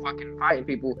in, fucking fighting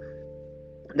people.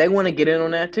 They want to get in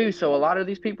on that too. So a lot of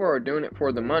these people are doing it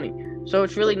for the money. So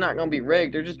it's really not going to be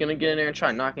rigged. They're just going to get in there and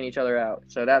try knocking each other out.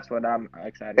 So that's what I'm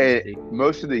excited to see.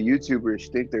 Most of the YouTubers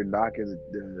think they're knocking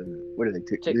the what are they?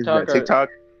 TikTok.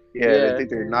 Yeah, they think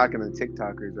they're knocking the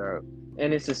TikTokers out.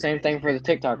 And it's the same thing for the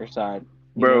TikToker side.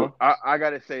 Bro, I got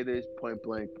to say this point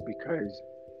blank because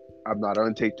I'm not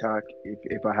on TikTok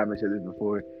if I haven't said this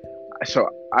before. So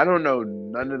I don't know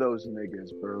none of those niggas,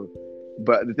 bro.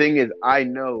 But the thing is, I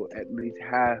know at least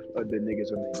half of the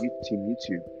niggas on the Team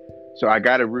YouTube. So I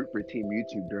got to root for Team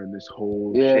YouTube during this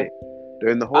whole shit.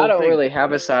 During the whole I don't thing. Really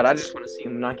have a side. I just want to see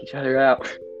them knock each other out.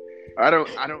 I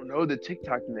don't know the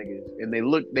TikTok niggas, and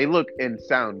they look and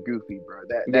sound goofy, bro.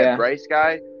 That Bryce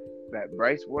guy, that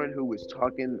Bryce one who was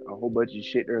talking a whole bunch of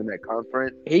shit during that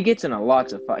conference. He gets in a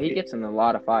lot of fights. He gets in a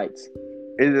lot of fights.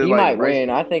 He might win.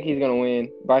 I think he's gonna win.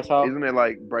 Bryce Hall. Isn't it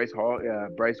like Bryce Hall? Yeah,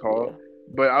 Bryce Hall. Yeah.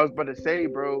 But I was about to say,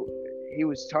 bro, he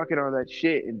was talking all that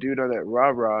shit and doing all that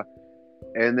rah-rah,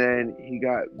 and then he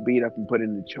got beat up and put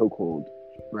in the chokehold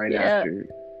after.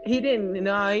 He didn't.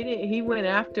 No, he didn't. He went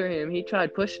after him. He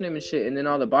tried pushing him and shit, and then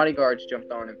all the bodyguards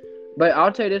jumped on him. But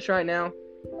I'll tell you this right now.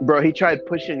 Bro, he tried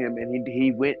pushing him, and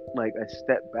he went like a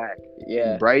step back. Yeah.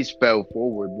 And Bryce fell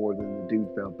forward more than the dude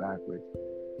fell backwards.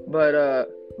 But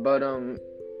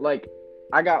like,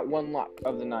 I got one lock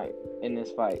of the night in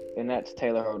this fight, and that's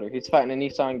Taylor Holder. He's fighting a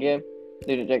Nissan Gibb.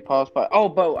 Dude, at Jake Paul's fight. Oh,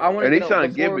 Bo, I want to.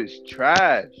 Nissan Gibb is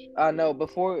trash. I know.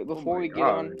 Before we get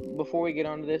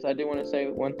onto this, I do want to say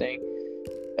one thing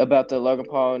about the Logan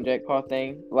Paul and Jake Paul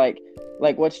thing. Like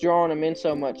what's drawing them in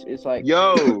so much is like,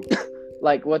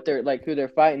 like what they're like, who they're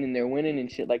fighting and they're winning and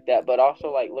shit like that. But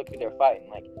also like, look who they're fighting.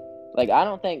 Like I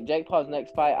don't think Jake Paul's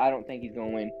next fight. I don't think he's gonna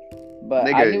win. But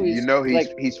nigga, I knew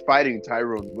he's fighting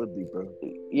Tyron Woodley, bro.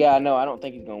 Yeah, no, I don't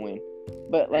think he's gonna win.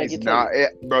 But like, it's not,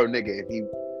 bro, nigga. If he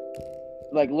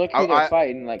look who they're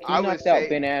fighting. Like he knocked out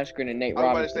Ben Askren and Nate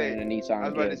Robinson in a Nissan. I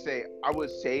was about to say I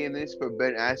was saying this for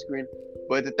Ben Askren,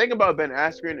 But the thing about Ben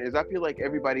Askren is I feel like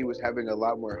everybody was having a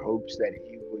lot more hopes that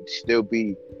he would still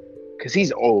be, because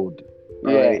he's old.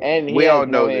 Yeah, right? and he We has all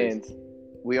no know hands. this.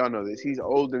 We all know this. He's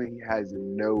old and he has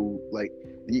no, like,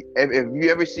 if you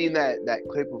ever seen that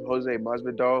clip of Jose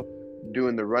Masvidal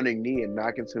doing the running knee and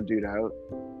knocking some dude out,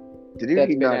 the dude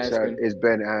That's he Ben knocks out Askren. is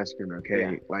Ben Askren,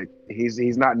 okay? Yeah. Like,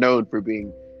 he's not known for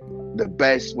being the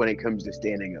best when it comes to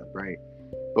standing up, right?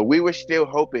 But we were still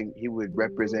hoping he would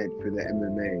represent for the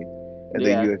MMA and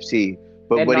Yeah. the UFC.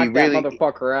 But And what he knock that really,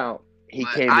 motherfucker out. he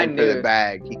But came I in for the knew.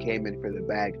 bag. He came in for the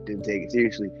bag, didn't take it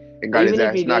seriously, and got his Even if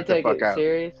ass he did knocked the take fuck it out.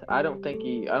 serious, I don't think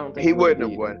he He would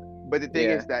wouldn't have won. But the thing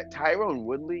Yeah. is that Tyrone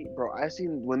Woodley, bro, I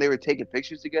seen when they were taking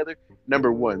pictures together.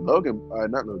 Number one, not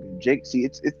Logan, Jake. See,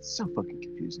 it's so fucking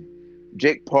confusing.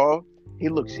 Jake Paul, he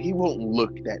won't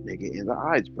look that nigga in the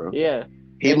eyes, bro. Yeah.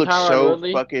 He And looks Tyron so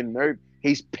Woodley, fucking nervous.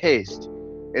 He's pissed,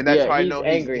 and that's why I he's know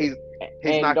angry. he's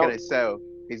And not gonna sell.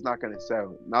 He's not gonna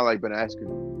sell. Not like Ben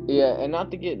Askren. Yeah, and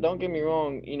don't get me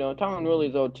wrong, you know, Tyron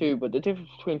Woodley's old too, but the difference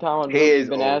between Tyron He Woodley is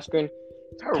and Ben old. Askren,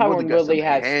 Tyron Woodley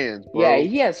has hands, bro. yeah,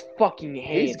 he has fucking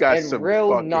hands. He's got and some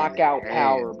real fucking knockout hands.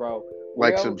 power, bro.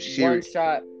 Like real some serious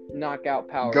one-shot knockout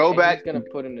power. Go and back. He's gonna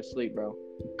put him to sleep, bro.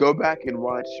 Go back and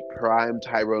watch Prime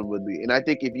Tyrone Woodley. And I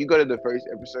think if you go to the first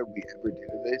episode we ever did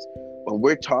of this, when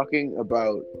we're talking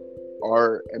about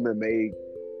our MMA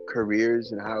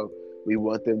careers and how we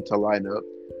want them to line up,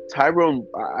 Tyrone,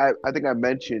 I think I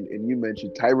mentioned, and you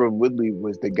mentioned, Tyrone Woodley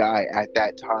was the guy at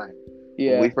that time.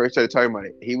 Yeah. When we first started talking about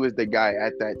it, he was the guy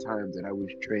at that time that I was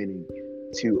training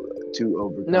to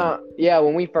overcome. No, yeah,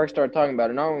 when we first started talking about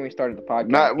it, not when we started the podcast.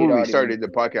 Not when we started the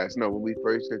podcast. No, when we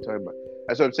first started talking about it.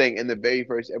 That's what I'm saying. In the very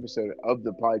first episode of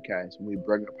the podcast, when we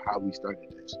bring up how we started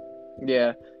this.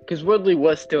 Yeah, because Woodley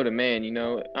was still the man, you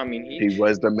know. I mean, he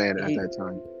was the man at that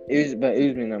time.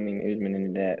 Usman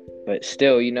into that. But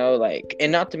still, you know, like,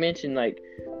 and not to mention, like,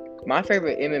 my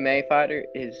favorite MMA fighter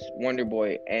is Wonder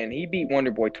Boy, and he beat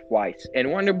Wonder Boy twice.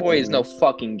 And Wonder Boy is no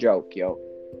fucking joke, yo.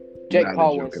 Jake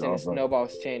Paul won't stand a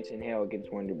snowball's chance in hell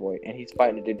against Wonder Boy, and he's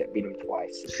fighting a dude that beat him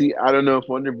twice. See, I don't know if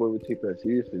Wonder Boy would take that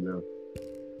seriously, though.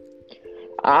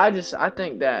 I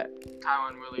think that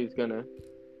Tyron Woodley is gonna,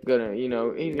 you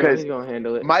know, he's gonna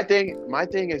handle it. My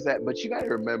thing is that, but you gotta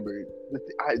remember,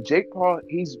 Jake Paul,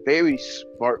 he's very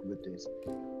smart with this.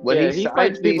 When he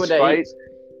signs these fights,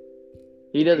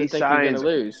 he doesn't think he's gonna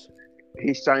lose.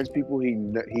 He signs people he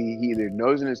either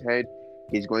knows in his head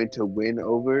he's going to win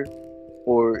over,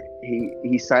 or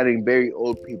he's signing very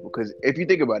old people. Because if you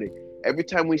think about it, every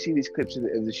time we see these clips of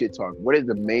the shit talk, what is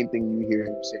the main thing you hear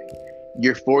him saying?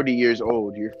 You're 40 years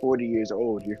old. You're 40 years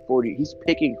old. You're 40. He's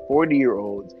picking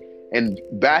 40-year-olds and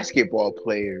basketball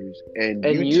players and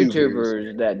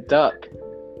YouTubers that duck.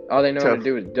 All they know how to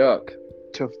do is duck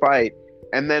to fight.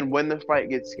 And then when the fight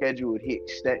gets scheduled, he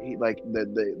like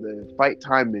the fight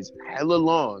time is hella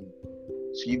long.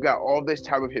 So you got all this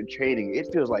time of him training. It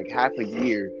feels like half a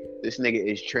year this nigga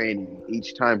is training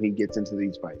each time he gets into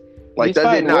these fights. Like, he's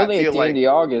does it not really feel at the like end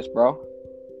of August, bro?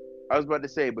 I was about to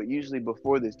say, but usually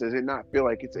before this, does it not feel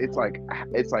like it's like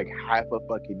half a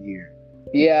fucking year?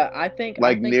 Yeah, I think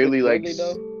nearly like.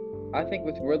 I think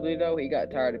with Woodley though, he got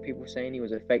tired of people saying he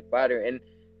was a fake fighter, and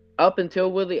up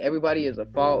until Woodley, everybody is a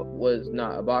fault was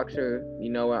not a boxer, you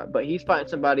know. But he's fighting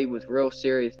somebody with real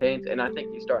serious things, and I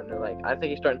think he's starting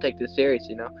to take this serious,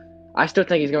 you know. I still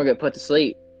think he's gonna get put to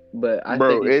sleep, but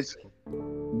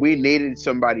we needed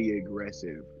somebody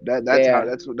aggressive.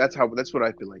 That's what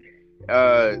I feel like.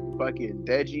 Fucking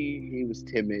Deji, he was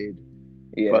timid.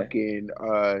 Yeah. Fucking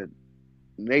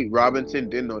Nate Robinson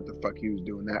didn't know what the fuck he was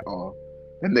doing at all.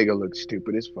 That nigga looked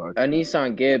stupid as fuck.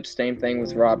 Nissan Gibbs, same thing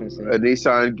with Robinson.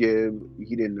 Nissan Gibbs,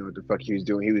 he didn't know what the fuck he was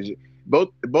doing. He was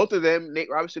both of them,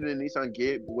 Nate Robinson and Nissan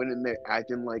Gibbs, went in there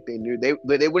acting like they knew. They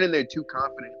went in there too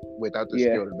confident without the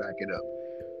skill to back it up.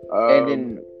 And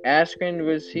then Askren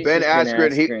Ben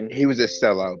Askren. He was a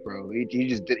sellout, bro. He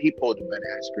pulled the Ben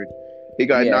Askren. He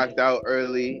got knocked out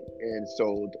early and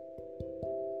sold.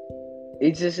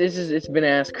 It's Ben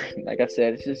Askren. Like I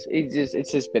said,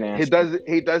 it's just Ben Askren.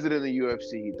 He does it in the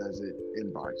UFC. He does it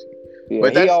in boxing. Yeah,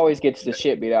 but he always gets the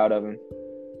shit beat out of him.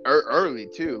 Early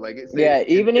too, like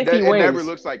even if he wins, it never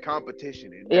looks like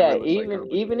competition.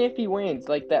 Even if he wins,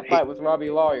 like that fight with Robbie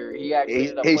Lawyer,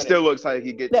 he still looks like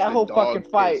he gets that whole fucking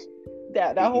fight.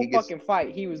 That whole fucking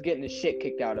fight, he was getting the shit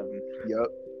kicked out of him. Yep.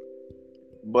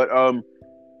 But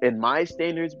in my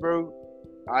standards, bro,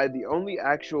 the only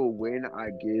actual win I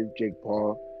give Jake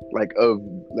Paul,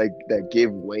 that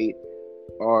give weight,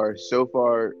 are so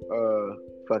far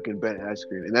fucking Ben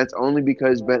Askren, and that's only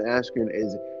because Ben Askren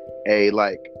is a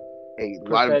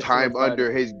lot of time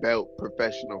under his belt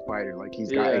professional fighter. Like,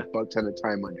 he's got a fuck ton of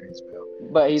time under his belt.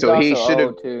 But he's So he also should have.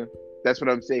 old too. That's what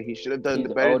I'm saying. He should have done He's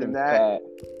better old than and that. fat.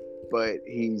 But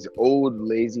he's old,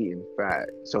 lazy, and fat.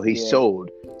 So he's Yeah. sold.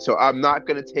 So I'm not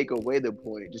gonna take away the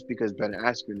point just because Ben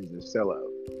Askren is a sellout.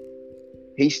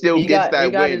 He still gets that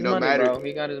he got win his no money, matter. bro.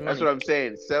 He got his That's money. what I'm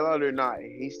saying. Sellout or not,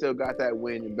 he still got that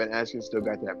win, and Ben Askren still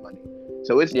got that money.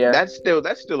 So Yeah. that's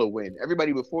still a win.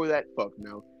 Everybody before that, fuck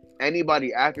no.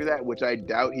 Anybody after that, which I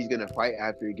doubt he's gonna fight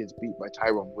after he gets beat by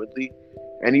Tyron Woodley.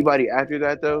 Anybody after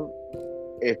that though,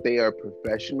 if they are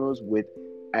professionals with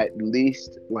at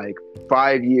least like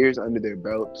 5 years under their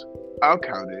belt, I'll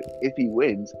count it if he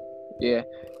wins. Yeah.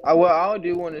 Well, I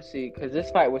do want to see, because this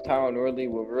fight with Tyron Woodley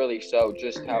will really show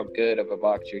just how good of a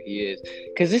boxer he is.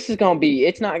 Because this is going to be,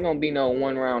 it's not going to be no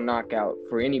one-round knockout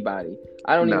for anybody.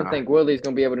 I don't even think Woodley's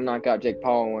going to be able to knock out Jake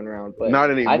Paul in one round. But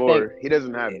not anymore. I think, he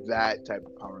doesn't have that type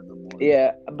of power no more.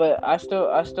 Yeah, but I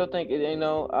still think, you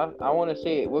know, I want to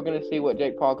see it. We're going to see what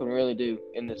Jake Paul can really do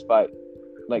in this fight.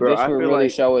 Like, Bro, this will really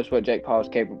show us what Jake Paul is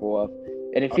capable of.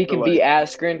 And if he can beat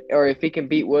Askren, or if he can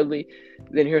beat Woodley,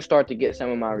 then he'll start to get some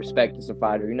of my respect as a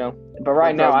fighter, you know? But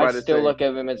right now, I still look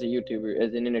at him as a YouTuber,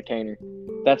 as an entertainer.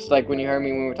 That's like when you heard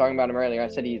me when we were talking about him earlier, I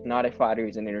said he's not a fighter,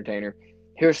 he's an entertainer.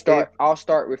 I'll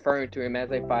start referring to him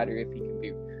as a fighter if he can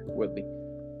beat Woodley.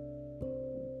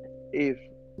 If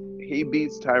he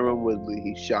beats Tyron Woodley,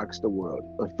 he shocks the world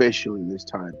officially this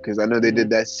time. Because I know they did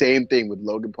that same thing with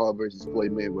Logan Paul versus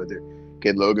Floyd Mayweather.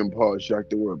 Can Logan Paul shock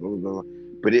the world? Blah, blah, blah.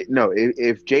 But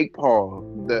if Jake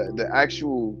Paul, the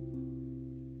actual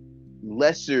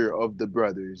lesser of the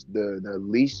brothers, the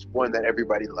least one that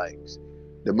everybody likes,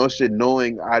 the most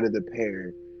annoying out of the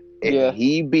pair, if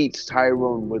he beats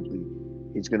Tyron Woodley,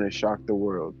 he's going to shock the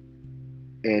world.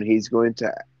 And he's going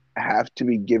to have to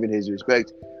be given his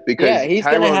respect. Because he's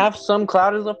going to have some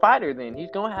clout as a fighter then.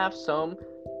 He's going to have some,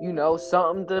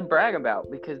 something to brag about.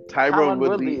 Because Tyron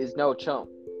Woodley is no chump.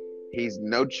 He's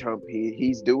no chump.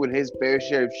 He's doing his fair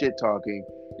share of shit talking.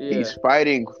 Yeah. He's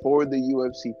fighting for the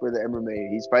UFC, for the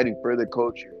MMA. He's fighting for the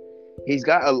culture. He's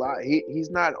got a lot. He's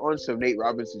not on some Nate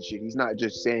Robinson shit. He's not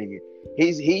just saying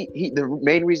it. The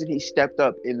main reason he stepped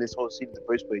up in this whole scene in the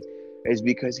first place is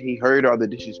because he heard all the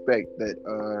disrespect that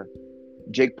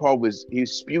Jake Paul was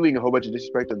spewing a whole bunch of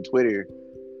disrespect on Twitter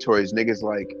towards niggas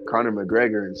like Conor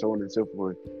McGregor and so on and so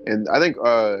forth. And I think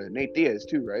Nate Diaz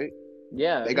too, right?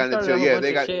 Yeah, they got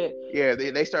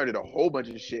into they started a whole bunch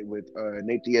of shit with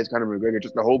Nate Diaz, Conor McGregor,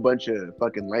 just a whole bunch of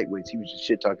fucking lightweights. He was just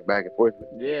shit talking back and forth with.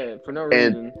 Yeah, for no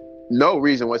reason. And no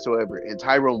reason whatsoever. And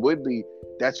Tyron Woodley,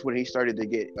 that's when he started to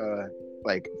get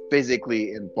like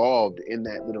physically involved in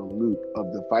that little loop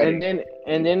of the fighting. And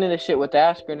then in the shit with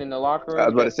Askren in the locker room. I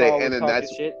was about to say, and then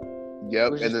that's shit.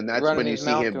 Yep, and then that's when you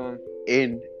see him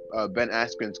in Ben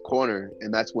Askren's corner,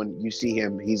 and that's when you see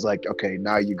him. He's like, okay,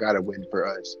 now you gotta win for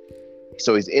us.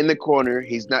 So he's in the corner.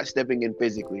 He's not stepping in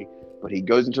physically, but he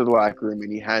goes into the locker room and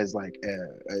he has like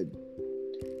a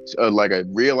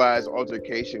realized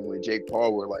altercation with Jake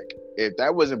Paul. Where like, if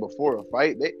that wasn't before a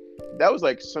fight, that was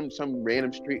like some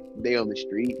random day on the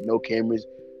street, no cameras.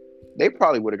 They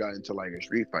probably would have gotten into like a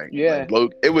street fight. Yeah,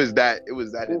 like, it was that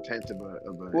intense of a.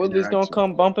 Woodley's gonna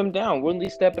come bump him down.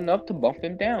 Woodley's stepping up to bump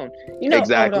him down.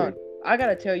 Exactly. Hold on. I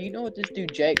gotta tell you, what this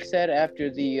dude Jake said after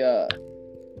the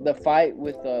fight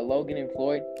with Logan and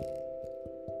Floyd?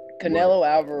 Canelo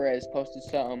Alvarez posted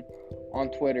something on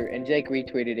Twitter, and Jake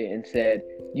retweeted it and said,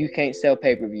 "You can't sell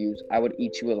pay-per-views. I would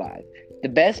eat you alive." The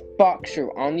best boxer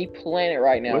on the planet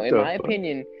right now, in my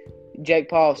opinion, Jake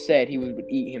Paul said he would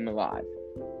eat him alive.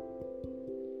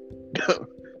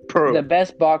 Bro. The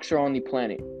best boxer on the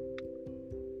planet.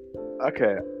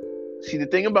 Okay. See, the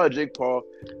thing about Jake Paul,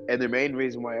 and the main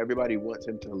reason why everybody wants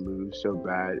him to lose so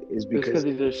bad is because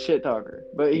he's a shit talker.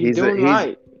 But he's doing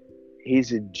right.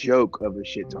 He's a joke of a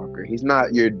shit talker. He's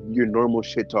not your normal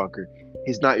shit talker.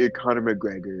 He's not your Conor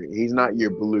McGregor. He's not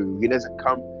your Blue. He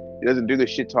doesn't do the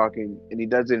shit talking, and he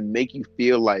doesn't make you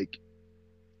feel like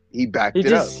he backed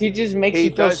it up. He just makes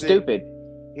you feel stupid.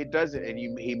 He doesn't, and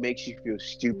he makes you feel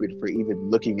stupid for even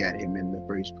looking at him in the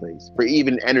first place, for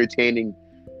even entertaining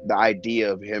the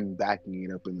idea of him backing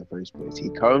it up in the first place. He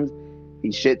comes,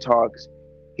 he shit talks,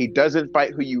 he doesn't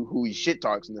fight who he shit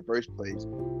talks in the first place.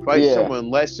 Fights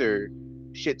someone lesser,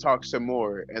 shit talks some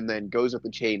more, and then goes up the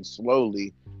chain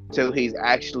slowly till he's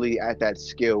actually at that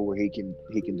skill where he can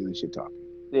do the shit talking.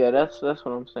 Yeah, that's what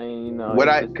I'm saying.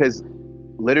 Because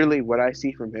literally what I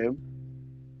see from him,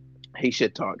 he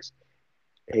shit talks.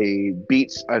 He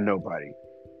beats a nobody.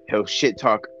 He'll shit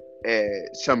talk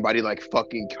somebody like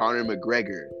fucking Conor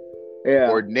McGregor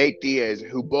or Nate Diaz,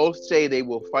 who both say they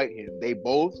will fight him. They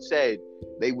both said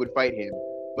they would fight him,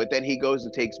 but then he goes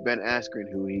and takes Ben Askren,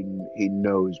 who he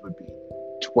knows would beat.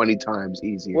 20 times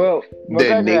easier Well, than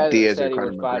McGregor Nate hasn't Diaz or said he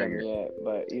Conor would fight him McGregor. yet,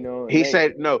 but He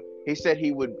said no. He said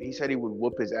he would. He said he would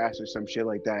whoop his ass or some shit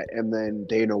like that. And then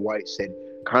Dana White said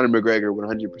Conor McGregor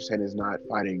 100% is not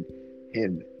fighting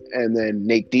him. And then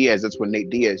Nate Diaz. That's when Nate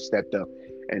Diaz stepped up,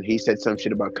 and he said some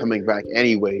shit about coming back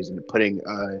anyways and putting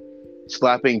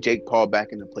slapping Jake Paul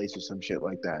back into place or some shit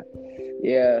like that.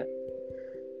 Yeah.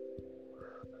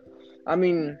 I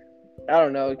mean, I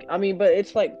don't know. I mean, but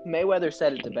it's like Mayweather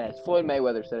said it the best. Floyd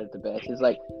Mayweather said it the best. He's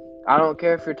like, I don't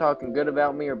care if you're talking good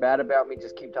about me or bad about me,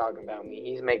 just keep talking about me.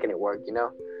 He's making it work, you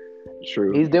know?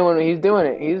 True. He's doing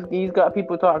it. He's got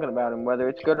people talking about him. Whether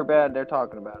it's good or bad, they're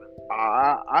talking about him.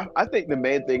 I think the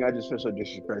main thing I just feel so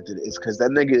disrespected is because that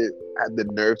nigga had the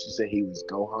nerve to say he was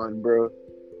Gohan, bro.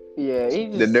 Yeah,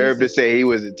 The nerve to say he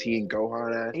was a teen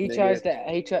Gohan ass. He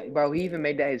nigga. bro. He even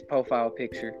made that his profile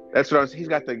picture. That's what I'm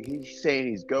saying. He's saying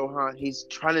he's Gohan. He's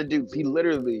trying to do. He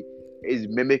literally is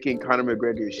mimicking Conor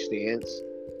McGregor's stance,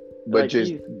 but Like,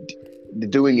 just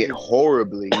doing it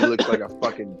horribly. He looks like a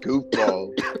fucking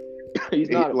goofball. He's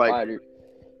not a fighter,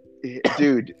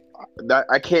 dude.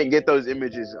 I can't get those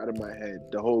images out of my head.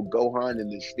 The whole Gohan and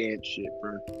the stance shit,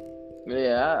 bro.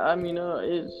 Yeah, I mean,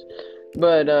 it's.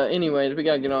 But anyways, we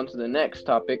gotta get on to the next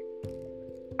topic.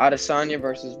 Adesanya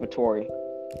versus Vettori.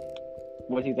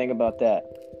 What do you think about that?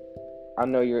 I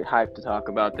know you're hyped to talk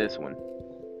about this one.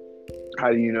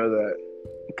 How do you know that?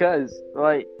 Because,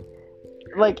 like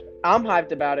I'm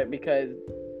hyped about it because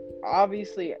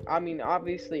obviously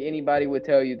anybody would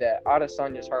tell you that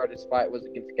Adesanya's hardest fight was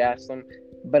against Gastelum.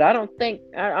 But I don't think,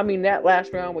 I mean, that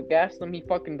last round with Gastelum, he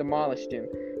fucking demolished him.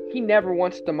 He never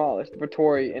once demolished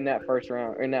Vettori in that first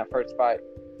fight.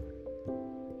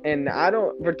 And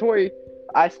Vettori,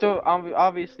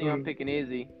 I'm picking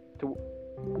Izzy to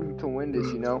win this,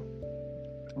 you know.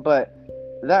 But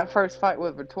that first fight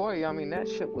with Vettori, I mean, that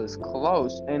shit was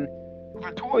close. And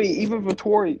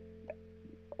Vettori,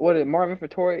 Marvin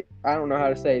Vettori? I don't know how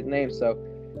to say his name, so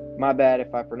my bad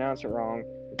if I pronounce it wrong.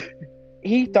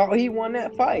 He thought he won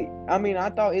that fight. I mean, I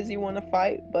thought Izzy won the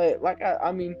fight, but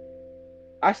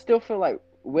I still feel like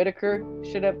Whitaker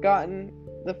should have gotten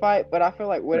the fight, but I feel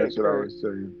like Whitaker. That's what I was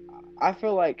saying. I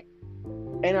feel like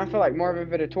Marvin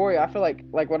Vettori. I feel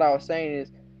like what I was saying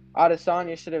is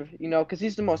Adesanya should have, because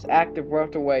he's the most active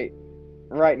welterweight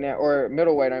right now, or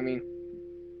middleweight, I mean.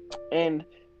 And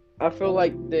I feel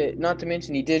like not to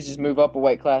mention he did just move up a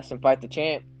weight class and fight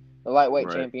the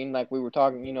lightweight champion, like we were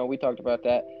talking. We talked about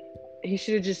that. He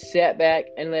should have just sat back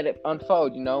and let it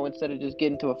unfold, instead of just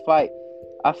getting to a fight.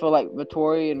 I feel like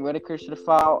Vettori and Whitaker should have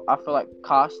fought. I feel like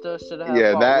Costa should have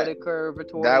fought Whitaker,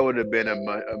 Vettori. That would have been a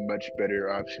much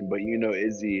better option. But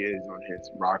Izzy is on his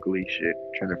Rock Lee shit,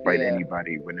 trying to fight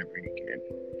anybody whenever he can.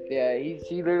 Yeah,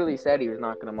 he literally said he was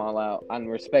knocking them all out. I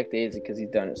respect Izzy because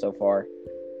he's done it so far.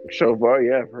 So far,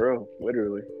 yeah, for real,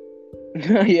 literally.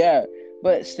 Yeah,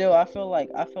 but still, I feel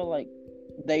like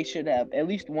they should have, at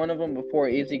least one of them before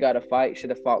Izzy got a fight,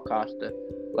 should have fought Costa.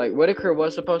 Like, Whitaker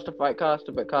was supposed to fight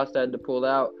Costa, but Costa had to pull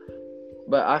out.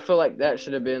 But I feel like that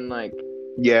should have been like...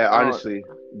 Yeah, honestly,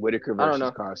 Whitaker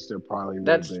versus Costa probably would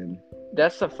have been...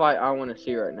 That's the fight I want to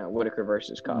see right now, Whitaker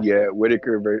versus Costa. Yeah,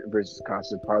 Whitaker versus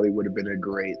Costa probably would have been a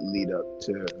great lead-up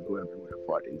to whoever would have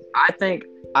fought Izzy.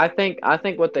 I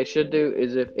think what they should do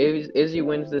is if Izzy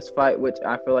wins this fight, which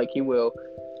I feel like he will,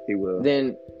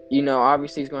 then,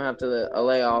 obviously he's going to have to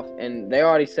lay off. And they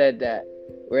already said that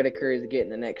Whitaker is getting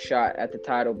the next shot at the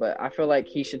title, but I feel like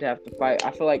he should have to fight.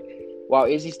 I feel like while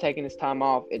Izzy's taking his time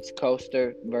off, it's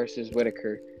Costa versus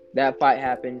Whitaker. That fight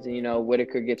happens, and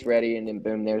Whitaker gets ready, and then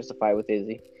boom, there's the fight with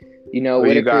Izzy.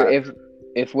 Whitaker.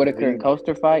 If Whitaker and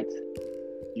Costa fights,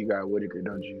 you got Whitaker,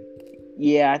 don't you?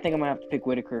 Yeah, I think I'm gonna have to pick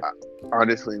Whitaker.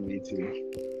 Honestly, me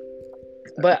too.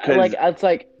 But it's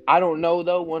like I don't know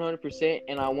though, 100%,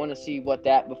 and I want to see what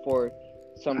that before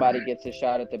somebody gets a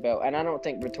shot at the belt. And I don't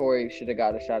think Vettori should have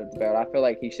got a shot at the belt. I feel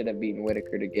like he should have beaten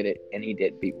Whitaker to get it, and he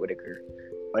did beat Whitaker.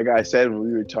 Like I said when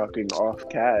we were talking off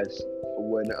cast,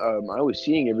 when I was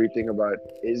seeing everything about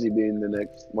Izzy being the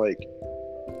next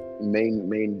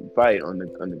main fight on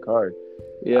the card.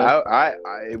 Yeah,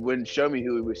 it wouldn't show me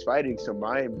who he was fighting. So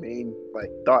my main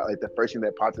thought, the first thing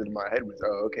that popped into my head was,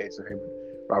 oh, okay, so him and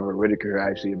Robert Whitaker are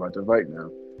actually about to fight now.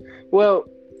 Well,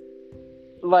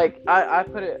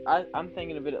 I'm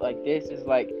thinking of it like this is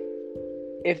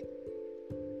if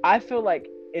I feel like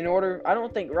I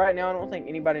don't think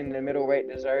anybody in the middleweight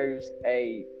deserves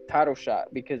a title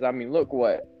shot because look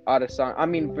what Adesanya,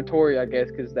 Vettori, I guess,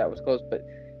 because that was close, but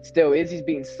still, Izzy's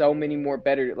beating so many more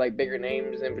bigger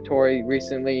names than Vettori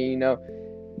recently,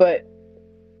 But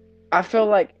I feel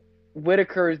like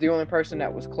Whitaker is the only person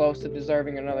that was close to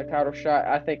deserving another title shot.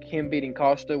 I think him beating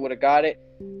Costa would have got it.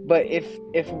 But if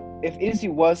Izzy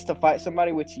was to fight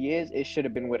somebody, which he is, it should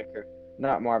have been Whitaker,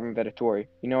 not Marvin Vettori.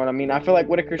 You know what I mean? I feel like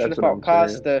Whitaker should have That's what fought I'm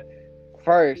saying. Costa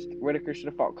first. Whitaker should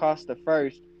have fought Costa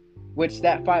first, which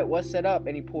that fight was set up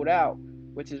and he pulled out.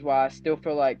 Which is why I still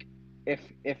feel like if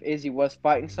Izzy was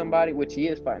fighting somebody, which he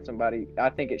is fighting somebody, I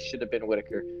think it should have been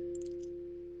Whitaker.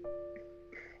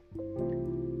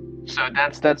 So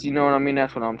that's you know what I mean.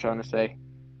 That's what I'm trying to say.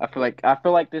 I feel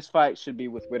like this fight should be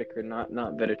with Whitaker, not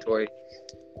Vettori.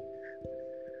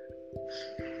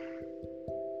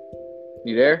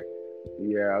 You there?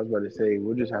 Yeah, I was about to say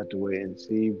we'll just have to wait and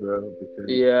see, bro.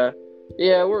 Because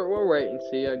Yeah, we're wait and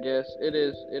see. I guess it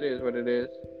is what it is.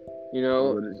 You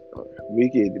know, we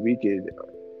could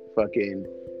fucking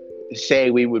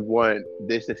say we would want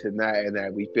this, and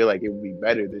that we feel like it would be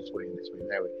better this way, and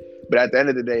that way. But at the end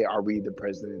of the day, are we the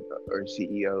president or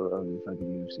CEO of the fucking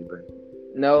UFC, bro?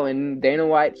 no, and Dana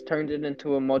White's turned it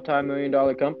into a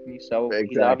multi-million-dollar company, so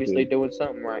he's obviously doing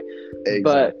something right.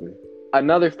 Exactly. But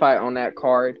another fight on that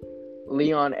card,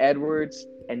 Leon Edwards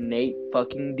and Nate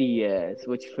fucking Diaz.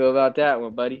 What you feel about that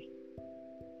one, buddy?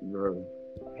 Bro,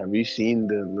 have you seen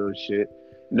the little shit?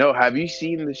 No, have you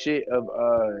seen the shit of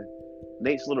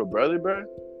Nate's little brother, bro?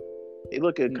 He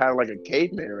looking kind of like a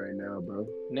caveman right now, bro.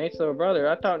 Nate's little brother?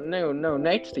 I thought no,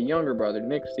 Nate's the younger brother.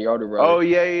 Nick's the older brother. Oh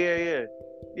yeah,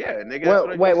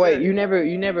 nigga. Wait. You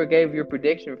never gave your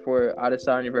prediction for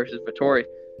Adesanya versus Vettori.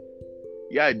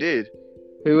 Yeah, I did.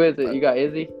 Who is it? You got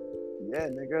Izzy? Yeah,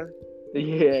 nigga.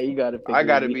 Yeah, you gotta pick. I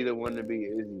gotta be the one to be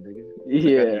Izzy, nigga.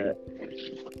 Yeah.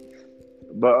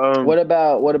 But what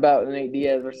about Nate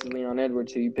Diaz versus Leon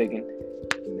Edwards? Who you picking?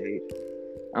 Nate.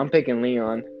 I'm picking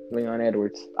Leon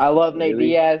Edwards. I love Nate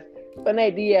Diaz, but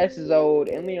Nate Diaz is old,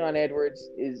 and Leon Edwards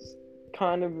is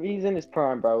he's in his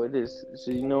prime, bro. It is.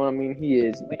 So you know what I mean? He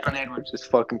is. Leon Edwards is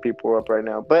fucking people up right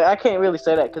now. But I can't really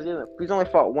say that because he's only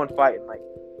fought one fight in like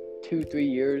 2-3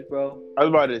 years, bro. I was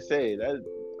about to say that.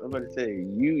 I'm about to say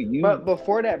you. But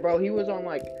before that, bro, he was on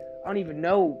like I don't even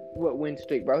know what win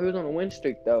streak, bro. He was on a win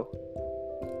streak though.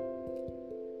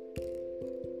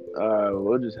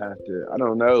 We'll just have to. I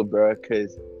don't know, bro,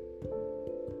 because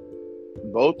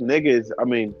both niggas. I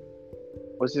mean,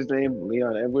 what's his name?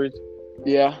 Leon Edwards.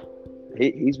 Yeah.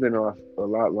 He's been off a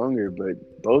lot longer,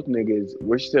 but both niggas.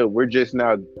 We're just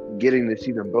now getting to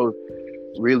see them both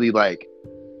really like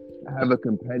have a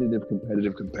competitive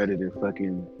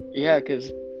fucking. Yeah,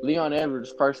 because Leon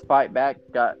Edwards' first fight back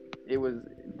was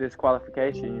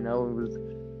disqualification. You know, it was.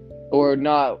 Or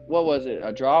not, what was it?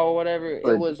 A draw or whatever? It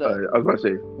was I was about to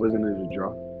say, wasn't it a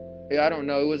draw? Yeah, I don't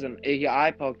know. It was an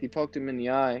eye poke. He poked him in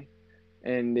the eye,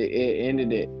 and it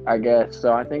ended it, I guess.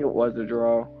 So I think it was a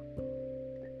draw.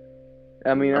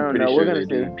 I mean, I don't know. We're gonna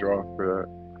see. A draw for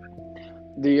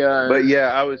that. But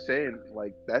yeah, I was saying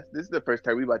like this is the first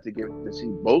time we about to get to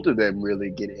see both of them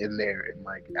really get in there and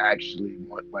like actually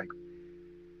want like.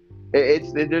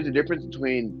 There's a difference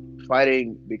between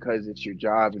fighting because it's your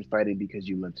job and fighting because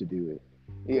you love to do it.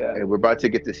 Yeah. And we're about to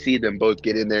get to see them both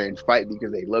get in there and fight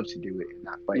because they love to do it and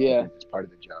not fight because it's part of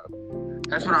the job.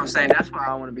 That's what I'm saying. That's why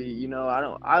I want to be, you know,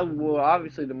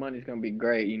 obviously the money's going to be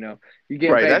great, you know. You're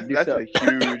getting paid to do something.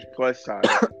 That's a huge plus side.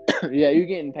 Yeah, you're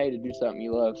getting paid to do something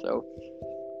you love, so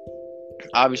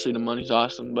obviously the money's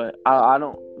awesome, but I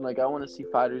don't, like, I want to see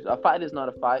fighters. A fight is not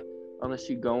a fight unless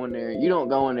you go in there. You don't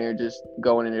go in there just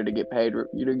going in there to get paid.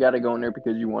 You got to go in there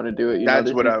because you want to do it.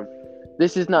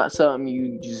 This is not something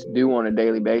you just do on a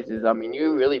daily basis. I mean,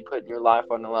 you're really putting your life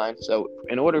on the line. So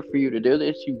in order for you to do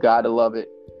this, you got to love it.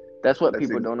 That's what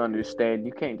people don't understand.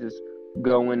 You can't just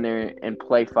go in there and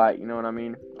play fight. You know what I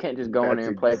mean? You can't just go in there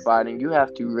and play fighting. You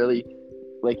have to really,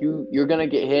 like, you're going to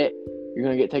get hit. You're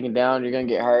going to get taken down. You're going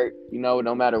to get hurt. You know,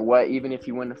 no matter what, even if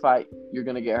you win the fight, you're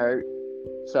going to get hurt.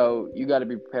 So you got to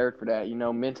be prepared for that, you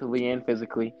know, mentally and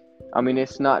physically. I mean,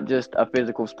 it's not just a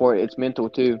physical sport; it's mental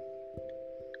too.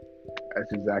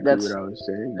 That's exactly what I was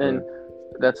saying. Bro. And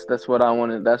that's what I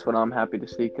wanted. That's what I'm happy to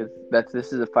see because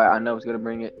this is a fight I know is gonna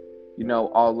bring it. You know,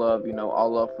 all love. You know, all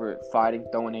love for fighting,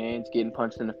 throwing hands, getting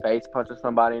punched in the face, punching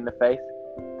somebody in the face.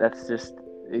 That's just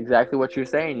exactly what you're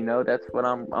saying. You know, that's what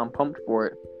I'm pumped for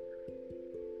it.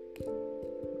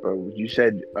 Bro, you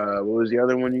said what was the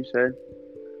other one you said?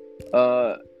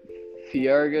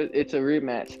 Fierga, it's a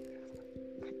rematch.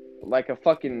 Like a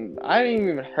fucking, I haven't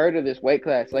even heard of this weight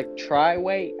class. Like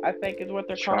tri-weight, I think is what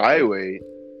they're calling it. Tri-weight?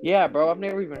 Yeah, bro, I've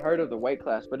never even heard of the weight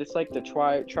class, but it's like the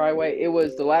tri-weight. It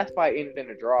was the last fight ended in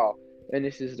a draw, and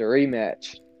this is the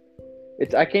rematch.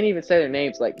 I can't even say their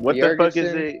names. Like what the fuck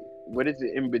is it? What is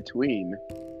it in between?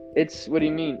 What do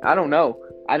you mean? I don't know.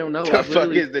 The fuck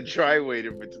is the tri-weight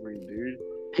in between,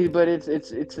 But it's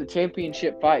a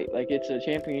championship fight. Like it's a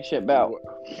championship bout.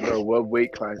 Bro, what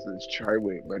weight class is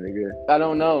Charweight, my nigga? I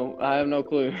don't know. I have no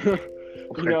clue.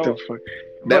 What You know, the fuck?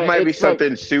 That but might be it's like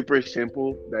something super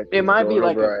simple that's it just might be going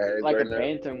like over our heads a right now.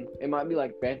 bantam. It might be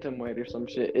like bantamweight or some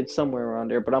shit. It's somewhere around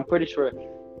there, but I'm pretty sure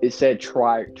it said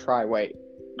try weight.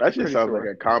 That just Pretty sounds sure. like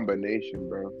a combination,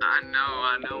 bro.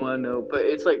 I know. But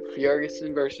it's like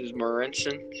Ferguson versus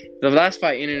Morenson. The last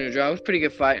fight ended in a draw. It was a pretty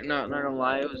good fight. Not gonna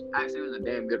lie, it was a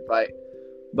damn good fight.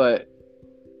 But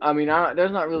I mean,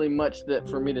 there's not really much that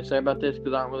for me to say about this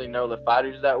because I don't really know the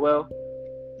fighters that well.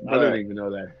 I don't even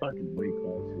know that fucking weight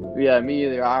class. Yeah, me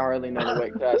either. I hardly know the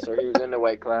weight class, or he was in the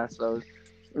weight class, so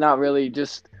not really.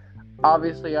 Just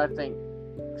obviously, I think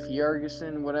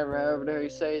Ferguson, however you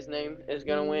say his name, is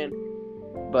gonna win.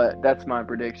 But that's my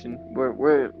prediction.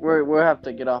 We'll have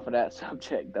to get off of that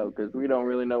subject though, because we don't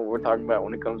really know what we're talking about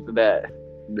when it comes to that.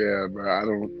 Yeah, bro. I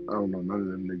don't know none of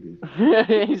them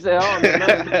niggas. He said, "I don't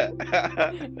know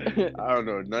none." I don't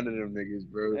know none of them niggas,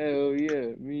 bro. Hell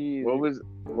yeah, me either. What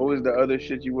was the other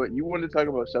shit you wanted to talk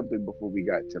about something before we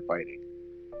got to fighting,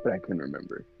 but I couldn't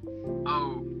remember.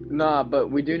 Oh, nah,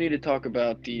 but we do need to talk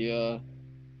about the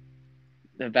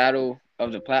battle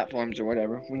of the platforms or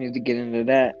whatever. We need to get into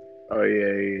that. Oh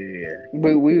yeah.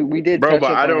 We did Bro, touch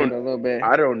but up I on don't it a little bit.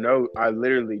 I don't know. I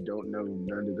literally don't know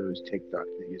none of those TikTok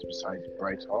niggas besides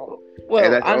Bryce Hall. Well,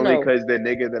 And that's I only know. because the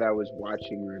nigga that I was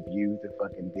watching review the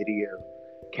fucking video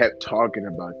kept talking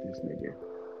about this nigga.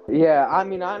 Yeah, I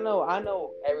mean, I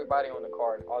know everybody on the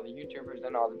card, all the YouTubers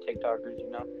and all the TikTokers, you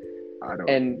know. I don't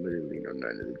And literally know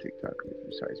none of the TikTokers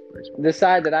besides Bryce Hall. the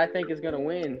side that I think is gonna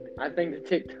win, I think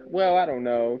well, I don't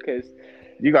know, because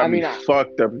You got I me mean,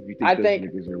 fucked up if you think I those think-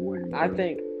 niggas are winning. I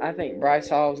Bro. think Bryce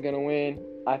Hall is gonna win.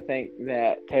 I think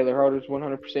that Taylor Holder's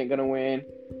 100% gonna win.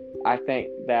 I think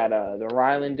that the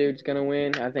Ryland dude's gonna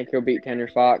win. I think he'll beat Tanner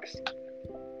Fox.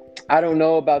 I don't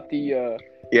know about the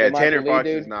Yeah, the Michael Tanner Lee Fox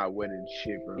dude. is not winning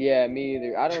shit, bro. Yeah, me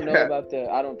either. I don't know about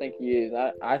I don't think he is.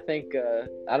 I think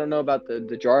I don't know about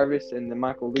the Jarvis and the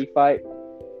Michael Lee fight.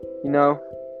 You know,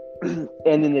 and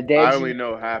then the Deji. I only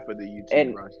know half of the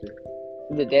YouTube roster.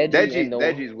 The Deji and the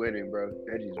Deji's winning, bro.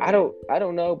 Deji's winning. I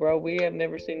don't know, bro. We have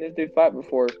never seen this dude fight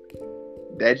before.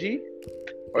 Deji?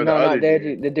 Or No, the other not Deji.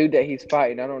 dude? The dude that he's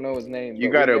fighting. I don't know his name. You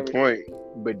got a point,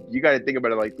 but you got to think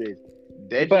about it like this.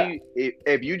 Deji,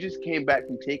 if you just came back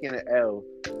from taking an L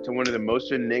to one of the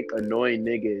most annoying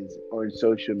niggas on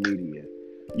social media,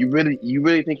 you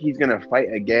really think he's gonna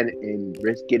fight again and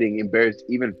risk getting embarrassed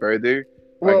even further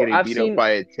by getting beat up by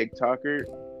a TikToker?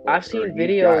 I've seen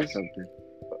videos.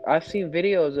 I've seen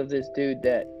videos of this dude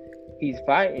that he's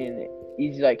fighting.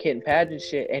 He's like hitting pads and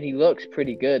shit, and he looks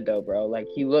pretty good though, bro. Like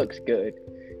he looks good.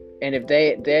 And if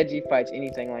Deji fights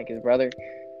anything like his brother,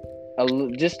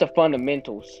 just the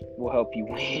fundamentals will help you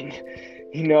win.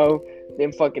 You know,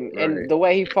 them fucking right. And the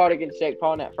way he fought against Jake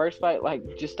Paul in that first fight,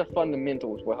 like just the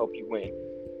fundamentals will help you win.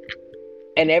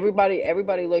 And everybody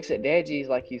looks at Deji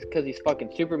like because he's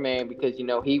fucking Superman because you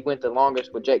know he went the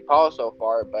longest with Jake Paul so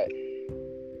far, but.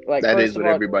 Like that is what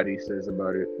everybody says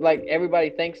about it. Like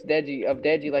everybody thinks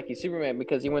Deji like he's Superman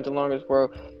because he went the longest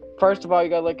world. First of all, you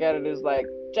gotta look at it as like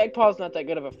Jake Paul's not that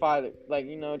good of a fighter. Like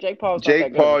you know, Jake Paul's not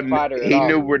that good of a fighter. He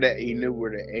knew where to aim,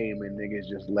 and niggas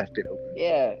just left it open.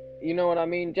 Yeah, you know what I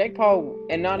mean. Jake Paul,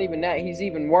 and not even that, he's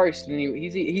even worse than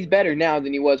he's better now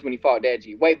than he was when he fought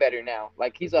Deji. Way better now.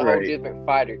 Like he's a whole different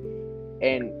fighter.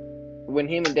 And when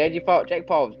him and Deji fought, Jake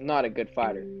Paul was not a good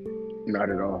fighter. Not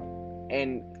at all.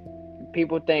 And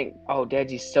people think, oh,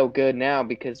 Deji's so good now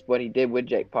because what he did with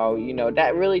Jake Paul. You know,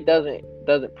 that really doesn't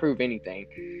prove anything.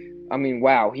 I mean,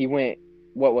 wow, he went,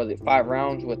 5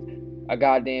 rounds with a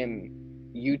goddamn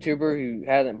YouTuber who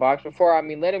hasn't boxed before? I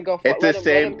mean, let him go. Let him get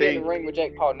in the ring with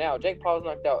Jake Paul now. Jake Paul's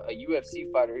knocked out a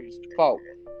UFC fighter who's fought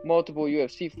multiple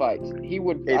UFC fights.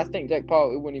 I think Jake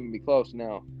Paul, it wouldn't even be close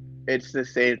now. It's the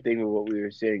same thing with what we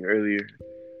were saying earlier.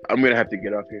 I'm going to have to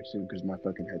get off here soon because my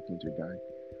fucking headphones are dying.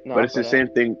 No, but it's the same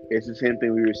thing. It's the same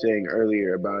thing we were saying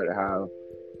earlier about how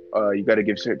you got to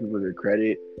give certain people their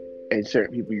credit, and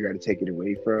certain people you got to take it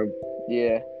away from.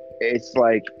 Yeah, it's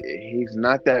like he's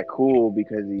not that cool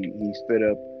because he stood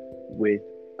up with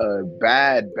a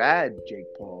bad Jake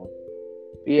Paul.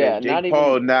 Yeah, Jake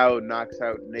Paul now knocks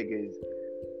out niggas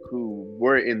who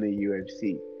were in the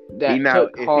UFC. That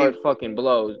took hard fucking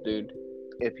blows, dude.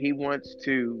 If he wants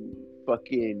to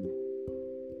fucking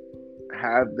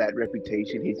have that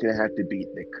reputation, he's gonna have to beat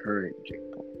the current Jake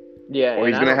Paul. Yeah, or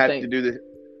he's gonna have to do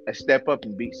a step up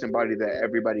and beat somebody that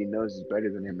everybody knows is better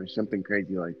than him, or something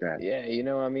crazy like that. Yeah, you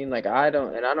know what I mean. Like I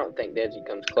don't think Deji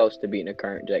comes close to beating a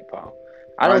current Jake Paul.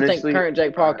 I don't think current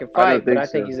Jake Paul can fight, but I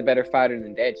think he's a better fighter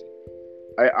than Deji.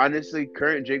 I honestly,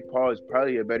 current Jake Paul is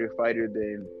probably a better fighter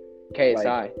than like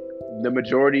KSI. the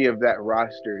majority of that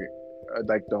roster,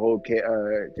 like the whole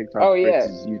TikTok Oh yeah,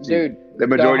 versus YouTube. dude. The The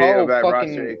majority of whole that roster,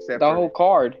 fucking except the for whole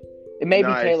card. It may be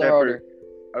nah, Taylor Holder.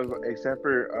 except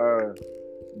for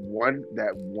one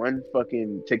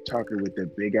fucking TikToker with the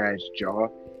big ass jaw.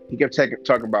 He kept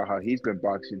talking about how he's been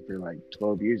boxing for like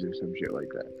 12 years or some shit like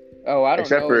that. Oh, I don't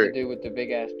Except know the for dude with the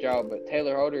big ass jaw, but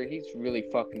Taylor Holder, he's really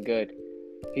fucking good.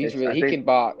 I He think can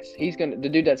box. The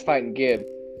dude that's fighting Gibb. is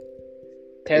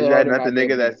Taylor that Holder not the might be able nigga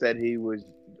to that beat. said he was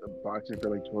boxing for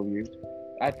like 12 years?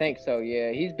 I think so.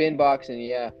 Yeah, he's been boxing.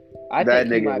 Yeah, I That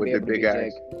think he nigga might with be the able to big beat ass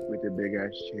Jake. with the big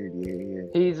ass chin.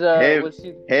 Yeah, He's yeah. was he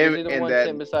Him the and one that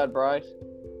sitting beside Bryce?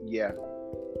 yeah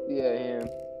Yeah, him.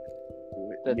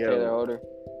 That's Taylor yo. Holder.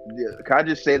 Can I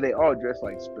just say they all dress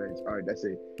like Spence? All right, that's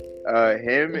it.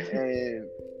 Him and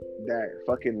that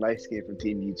fucking light skin from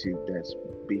Team YouTube that's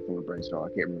beefing with Bryce Hall. I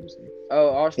can't remember his name. Oh,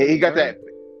 Austin. He got McBroom? that.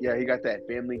 Yeah, he got that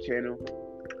family channel.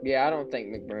 Yeah, I don't think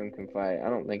McBroom can fight. I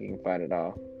don't think he can fight at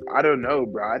all. I don't know,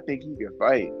 bro. I think he can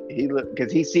fight.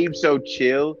 Because he seems so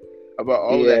chill about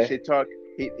all of Yeah. that shit talk.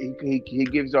 He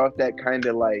gives off that kind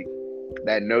of like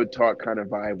that no talk kind of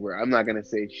vibe where I'm not gonna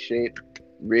say shit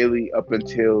really up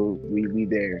until we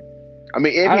there. I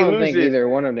mean, if I he don't think loses, either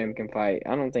one of them can fight.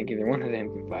 I don't think either one of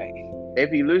them can fight. if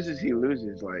he loses, he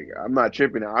loses. Like I'm not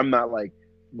tripping. I'm not like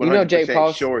You know, Jake 100%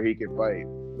 Paul. sure he can fight.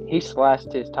 He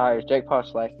slashed his tires. Jake Paul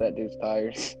slashed that dude's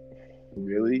tires.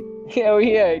 Really? Hell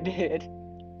yeah, he did.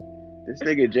 This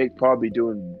nigga Jake Paul be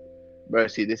doing.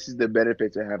 But see, this is the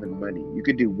benefits of having money. You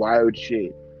could do wild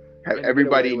shit. Have And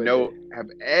everybody get away with know. it. Have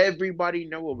everybody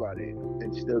know about it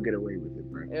and still get away with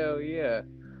it, bro. Hell yeah.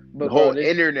 But The bro, whole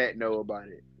internet know about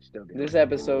it. Still get this away.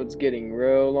 episode's getting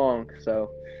real long, so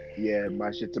Yeah,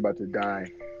 my shit's about to die.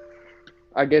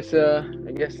 I guess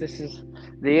this is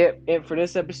it for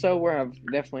this episode. We're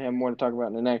definitely have more to talk about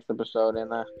in the next episode.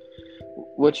 And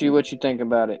what you think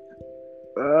about it?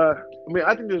 I mean,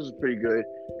 I think this is pretty good.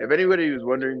 If anybody was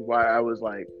wondering why I was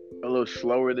like a little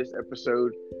slower this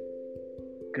episode,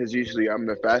 because usually I'm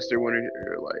the faster one,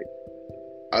 or like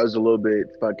I was a little bit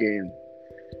fucking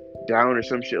down or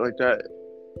some shit like that.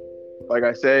 Like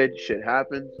I said, shit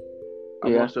happens.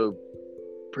 I'm Yeah. also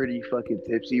pretty fucking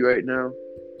tipsy right now,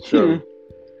 so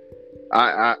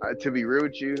I to be real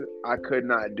with you, I could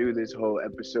not do this whole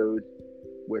episode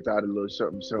without a little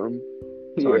something.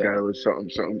 So I got a little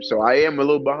something. So I am a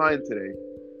little behind today.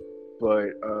 But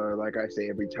like I say,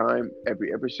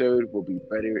 every episode will be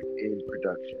better in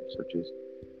production. So just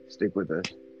stick with us.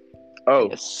 Oh,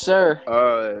 Yes, sir.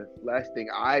 last thing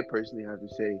I personally have to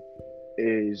say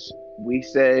is we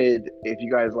said if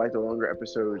you guys like the longer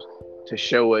episodes to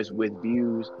show us with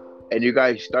views, and you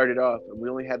guys started off and we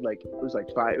only had like it was like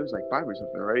five or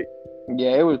something, right?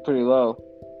 Yeah, it was pretty low.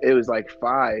 It was like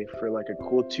 5 for like a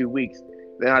cool 2 weeks.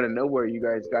 Then out of nowhere, you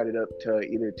guys got it up to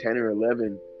either 10 or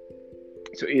 11.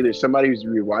 So either somebody was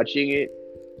rewatching it,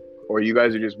 or you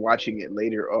guys are just watching it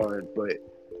later on. But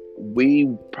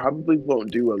we probably won't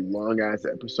do a long ass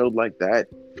episode like that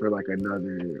for like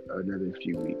another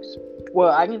few weeks.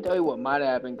 Well, I can tell you what might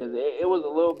happen because it was a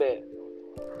little bit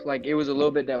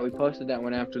that we posted that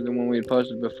one after the one we had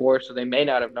posted before, so they may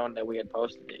not have known that we had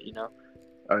posted it. You know.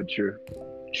 True.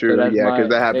 So that's Yeah, because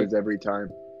that happens every time.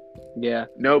 Yeah.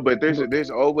 No, but there's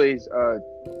always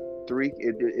 3.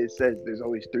 It says there's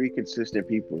always 3 consistent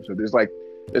people. So there's like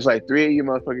 3 of you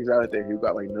motherfuckers out there who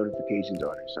got like notifications on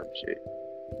or some shit.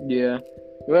 Yeah.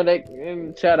 Well,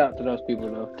 shout out to those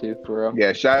people though too, for real.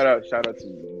 Yeah, shout out to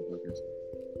you motherfuckers.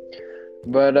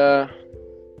 But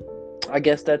I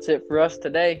guess that's it for us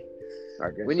today. I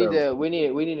guess We need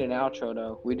an outro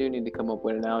though. We do need to come up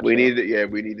with an outro. we need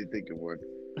to think of one.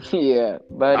 Yeah,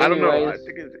 but I don't know. anyways, I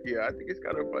think it's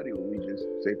kind of funny when we just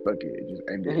say fuck it and just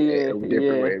end it Yeah, a different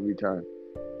yeah. way every time.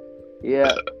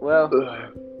 yeah. Well,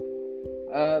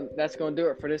 that's gonna do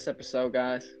it for this episode,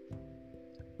 guys.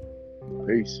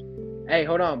 Peace. Hey,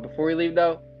 hold on. Before we leave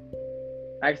though,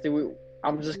 actually,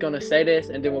 I'm just gonna say this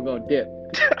and then we're gonna dip.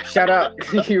 Shout out.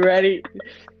 You ready?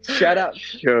 Shout out.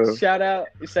 Yo, Shout out.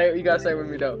 You gotta say it with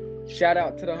me though. Shout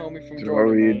out to the homie from Jordan.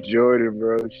 Jordan, Man. Jordan,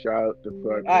 bro. Shout out the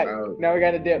fuck All right, out. now we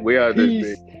gotta dip. We are this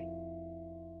Peace.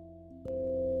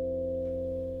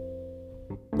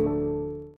 big.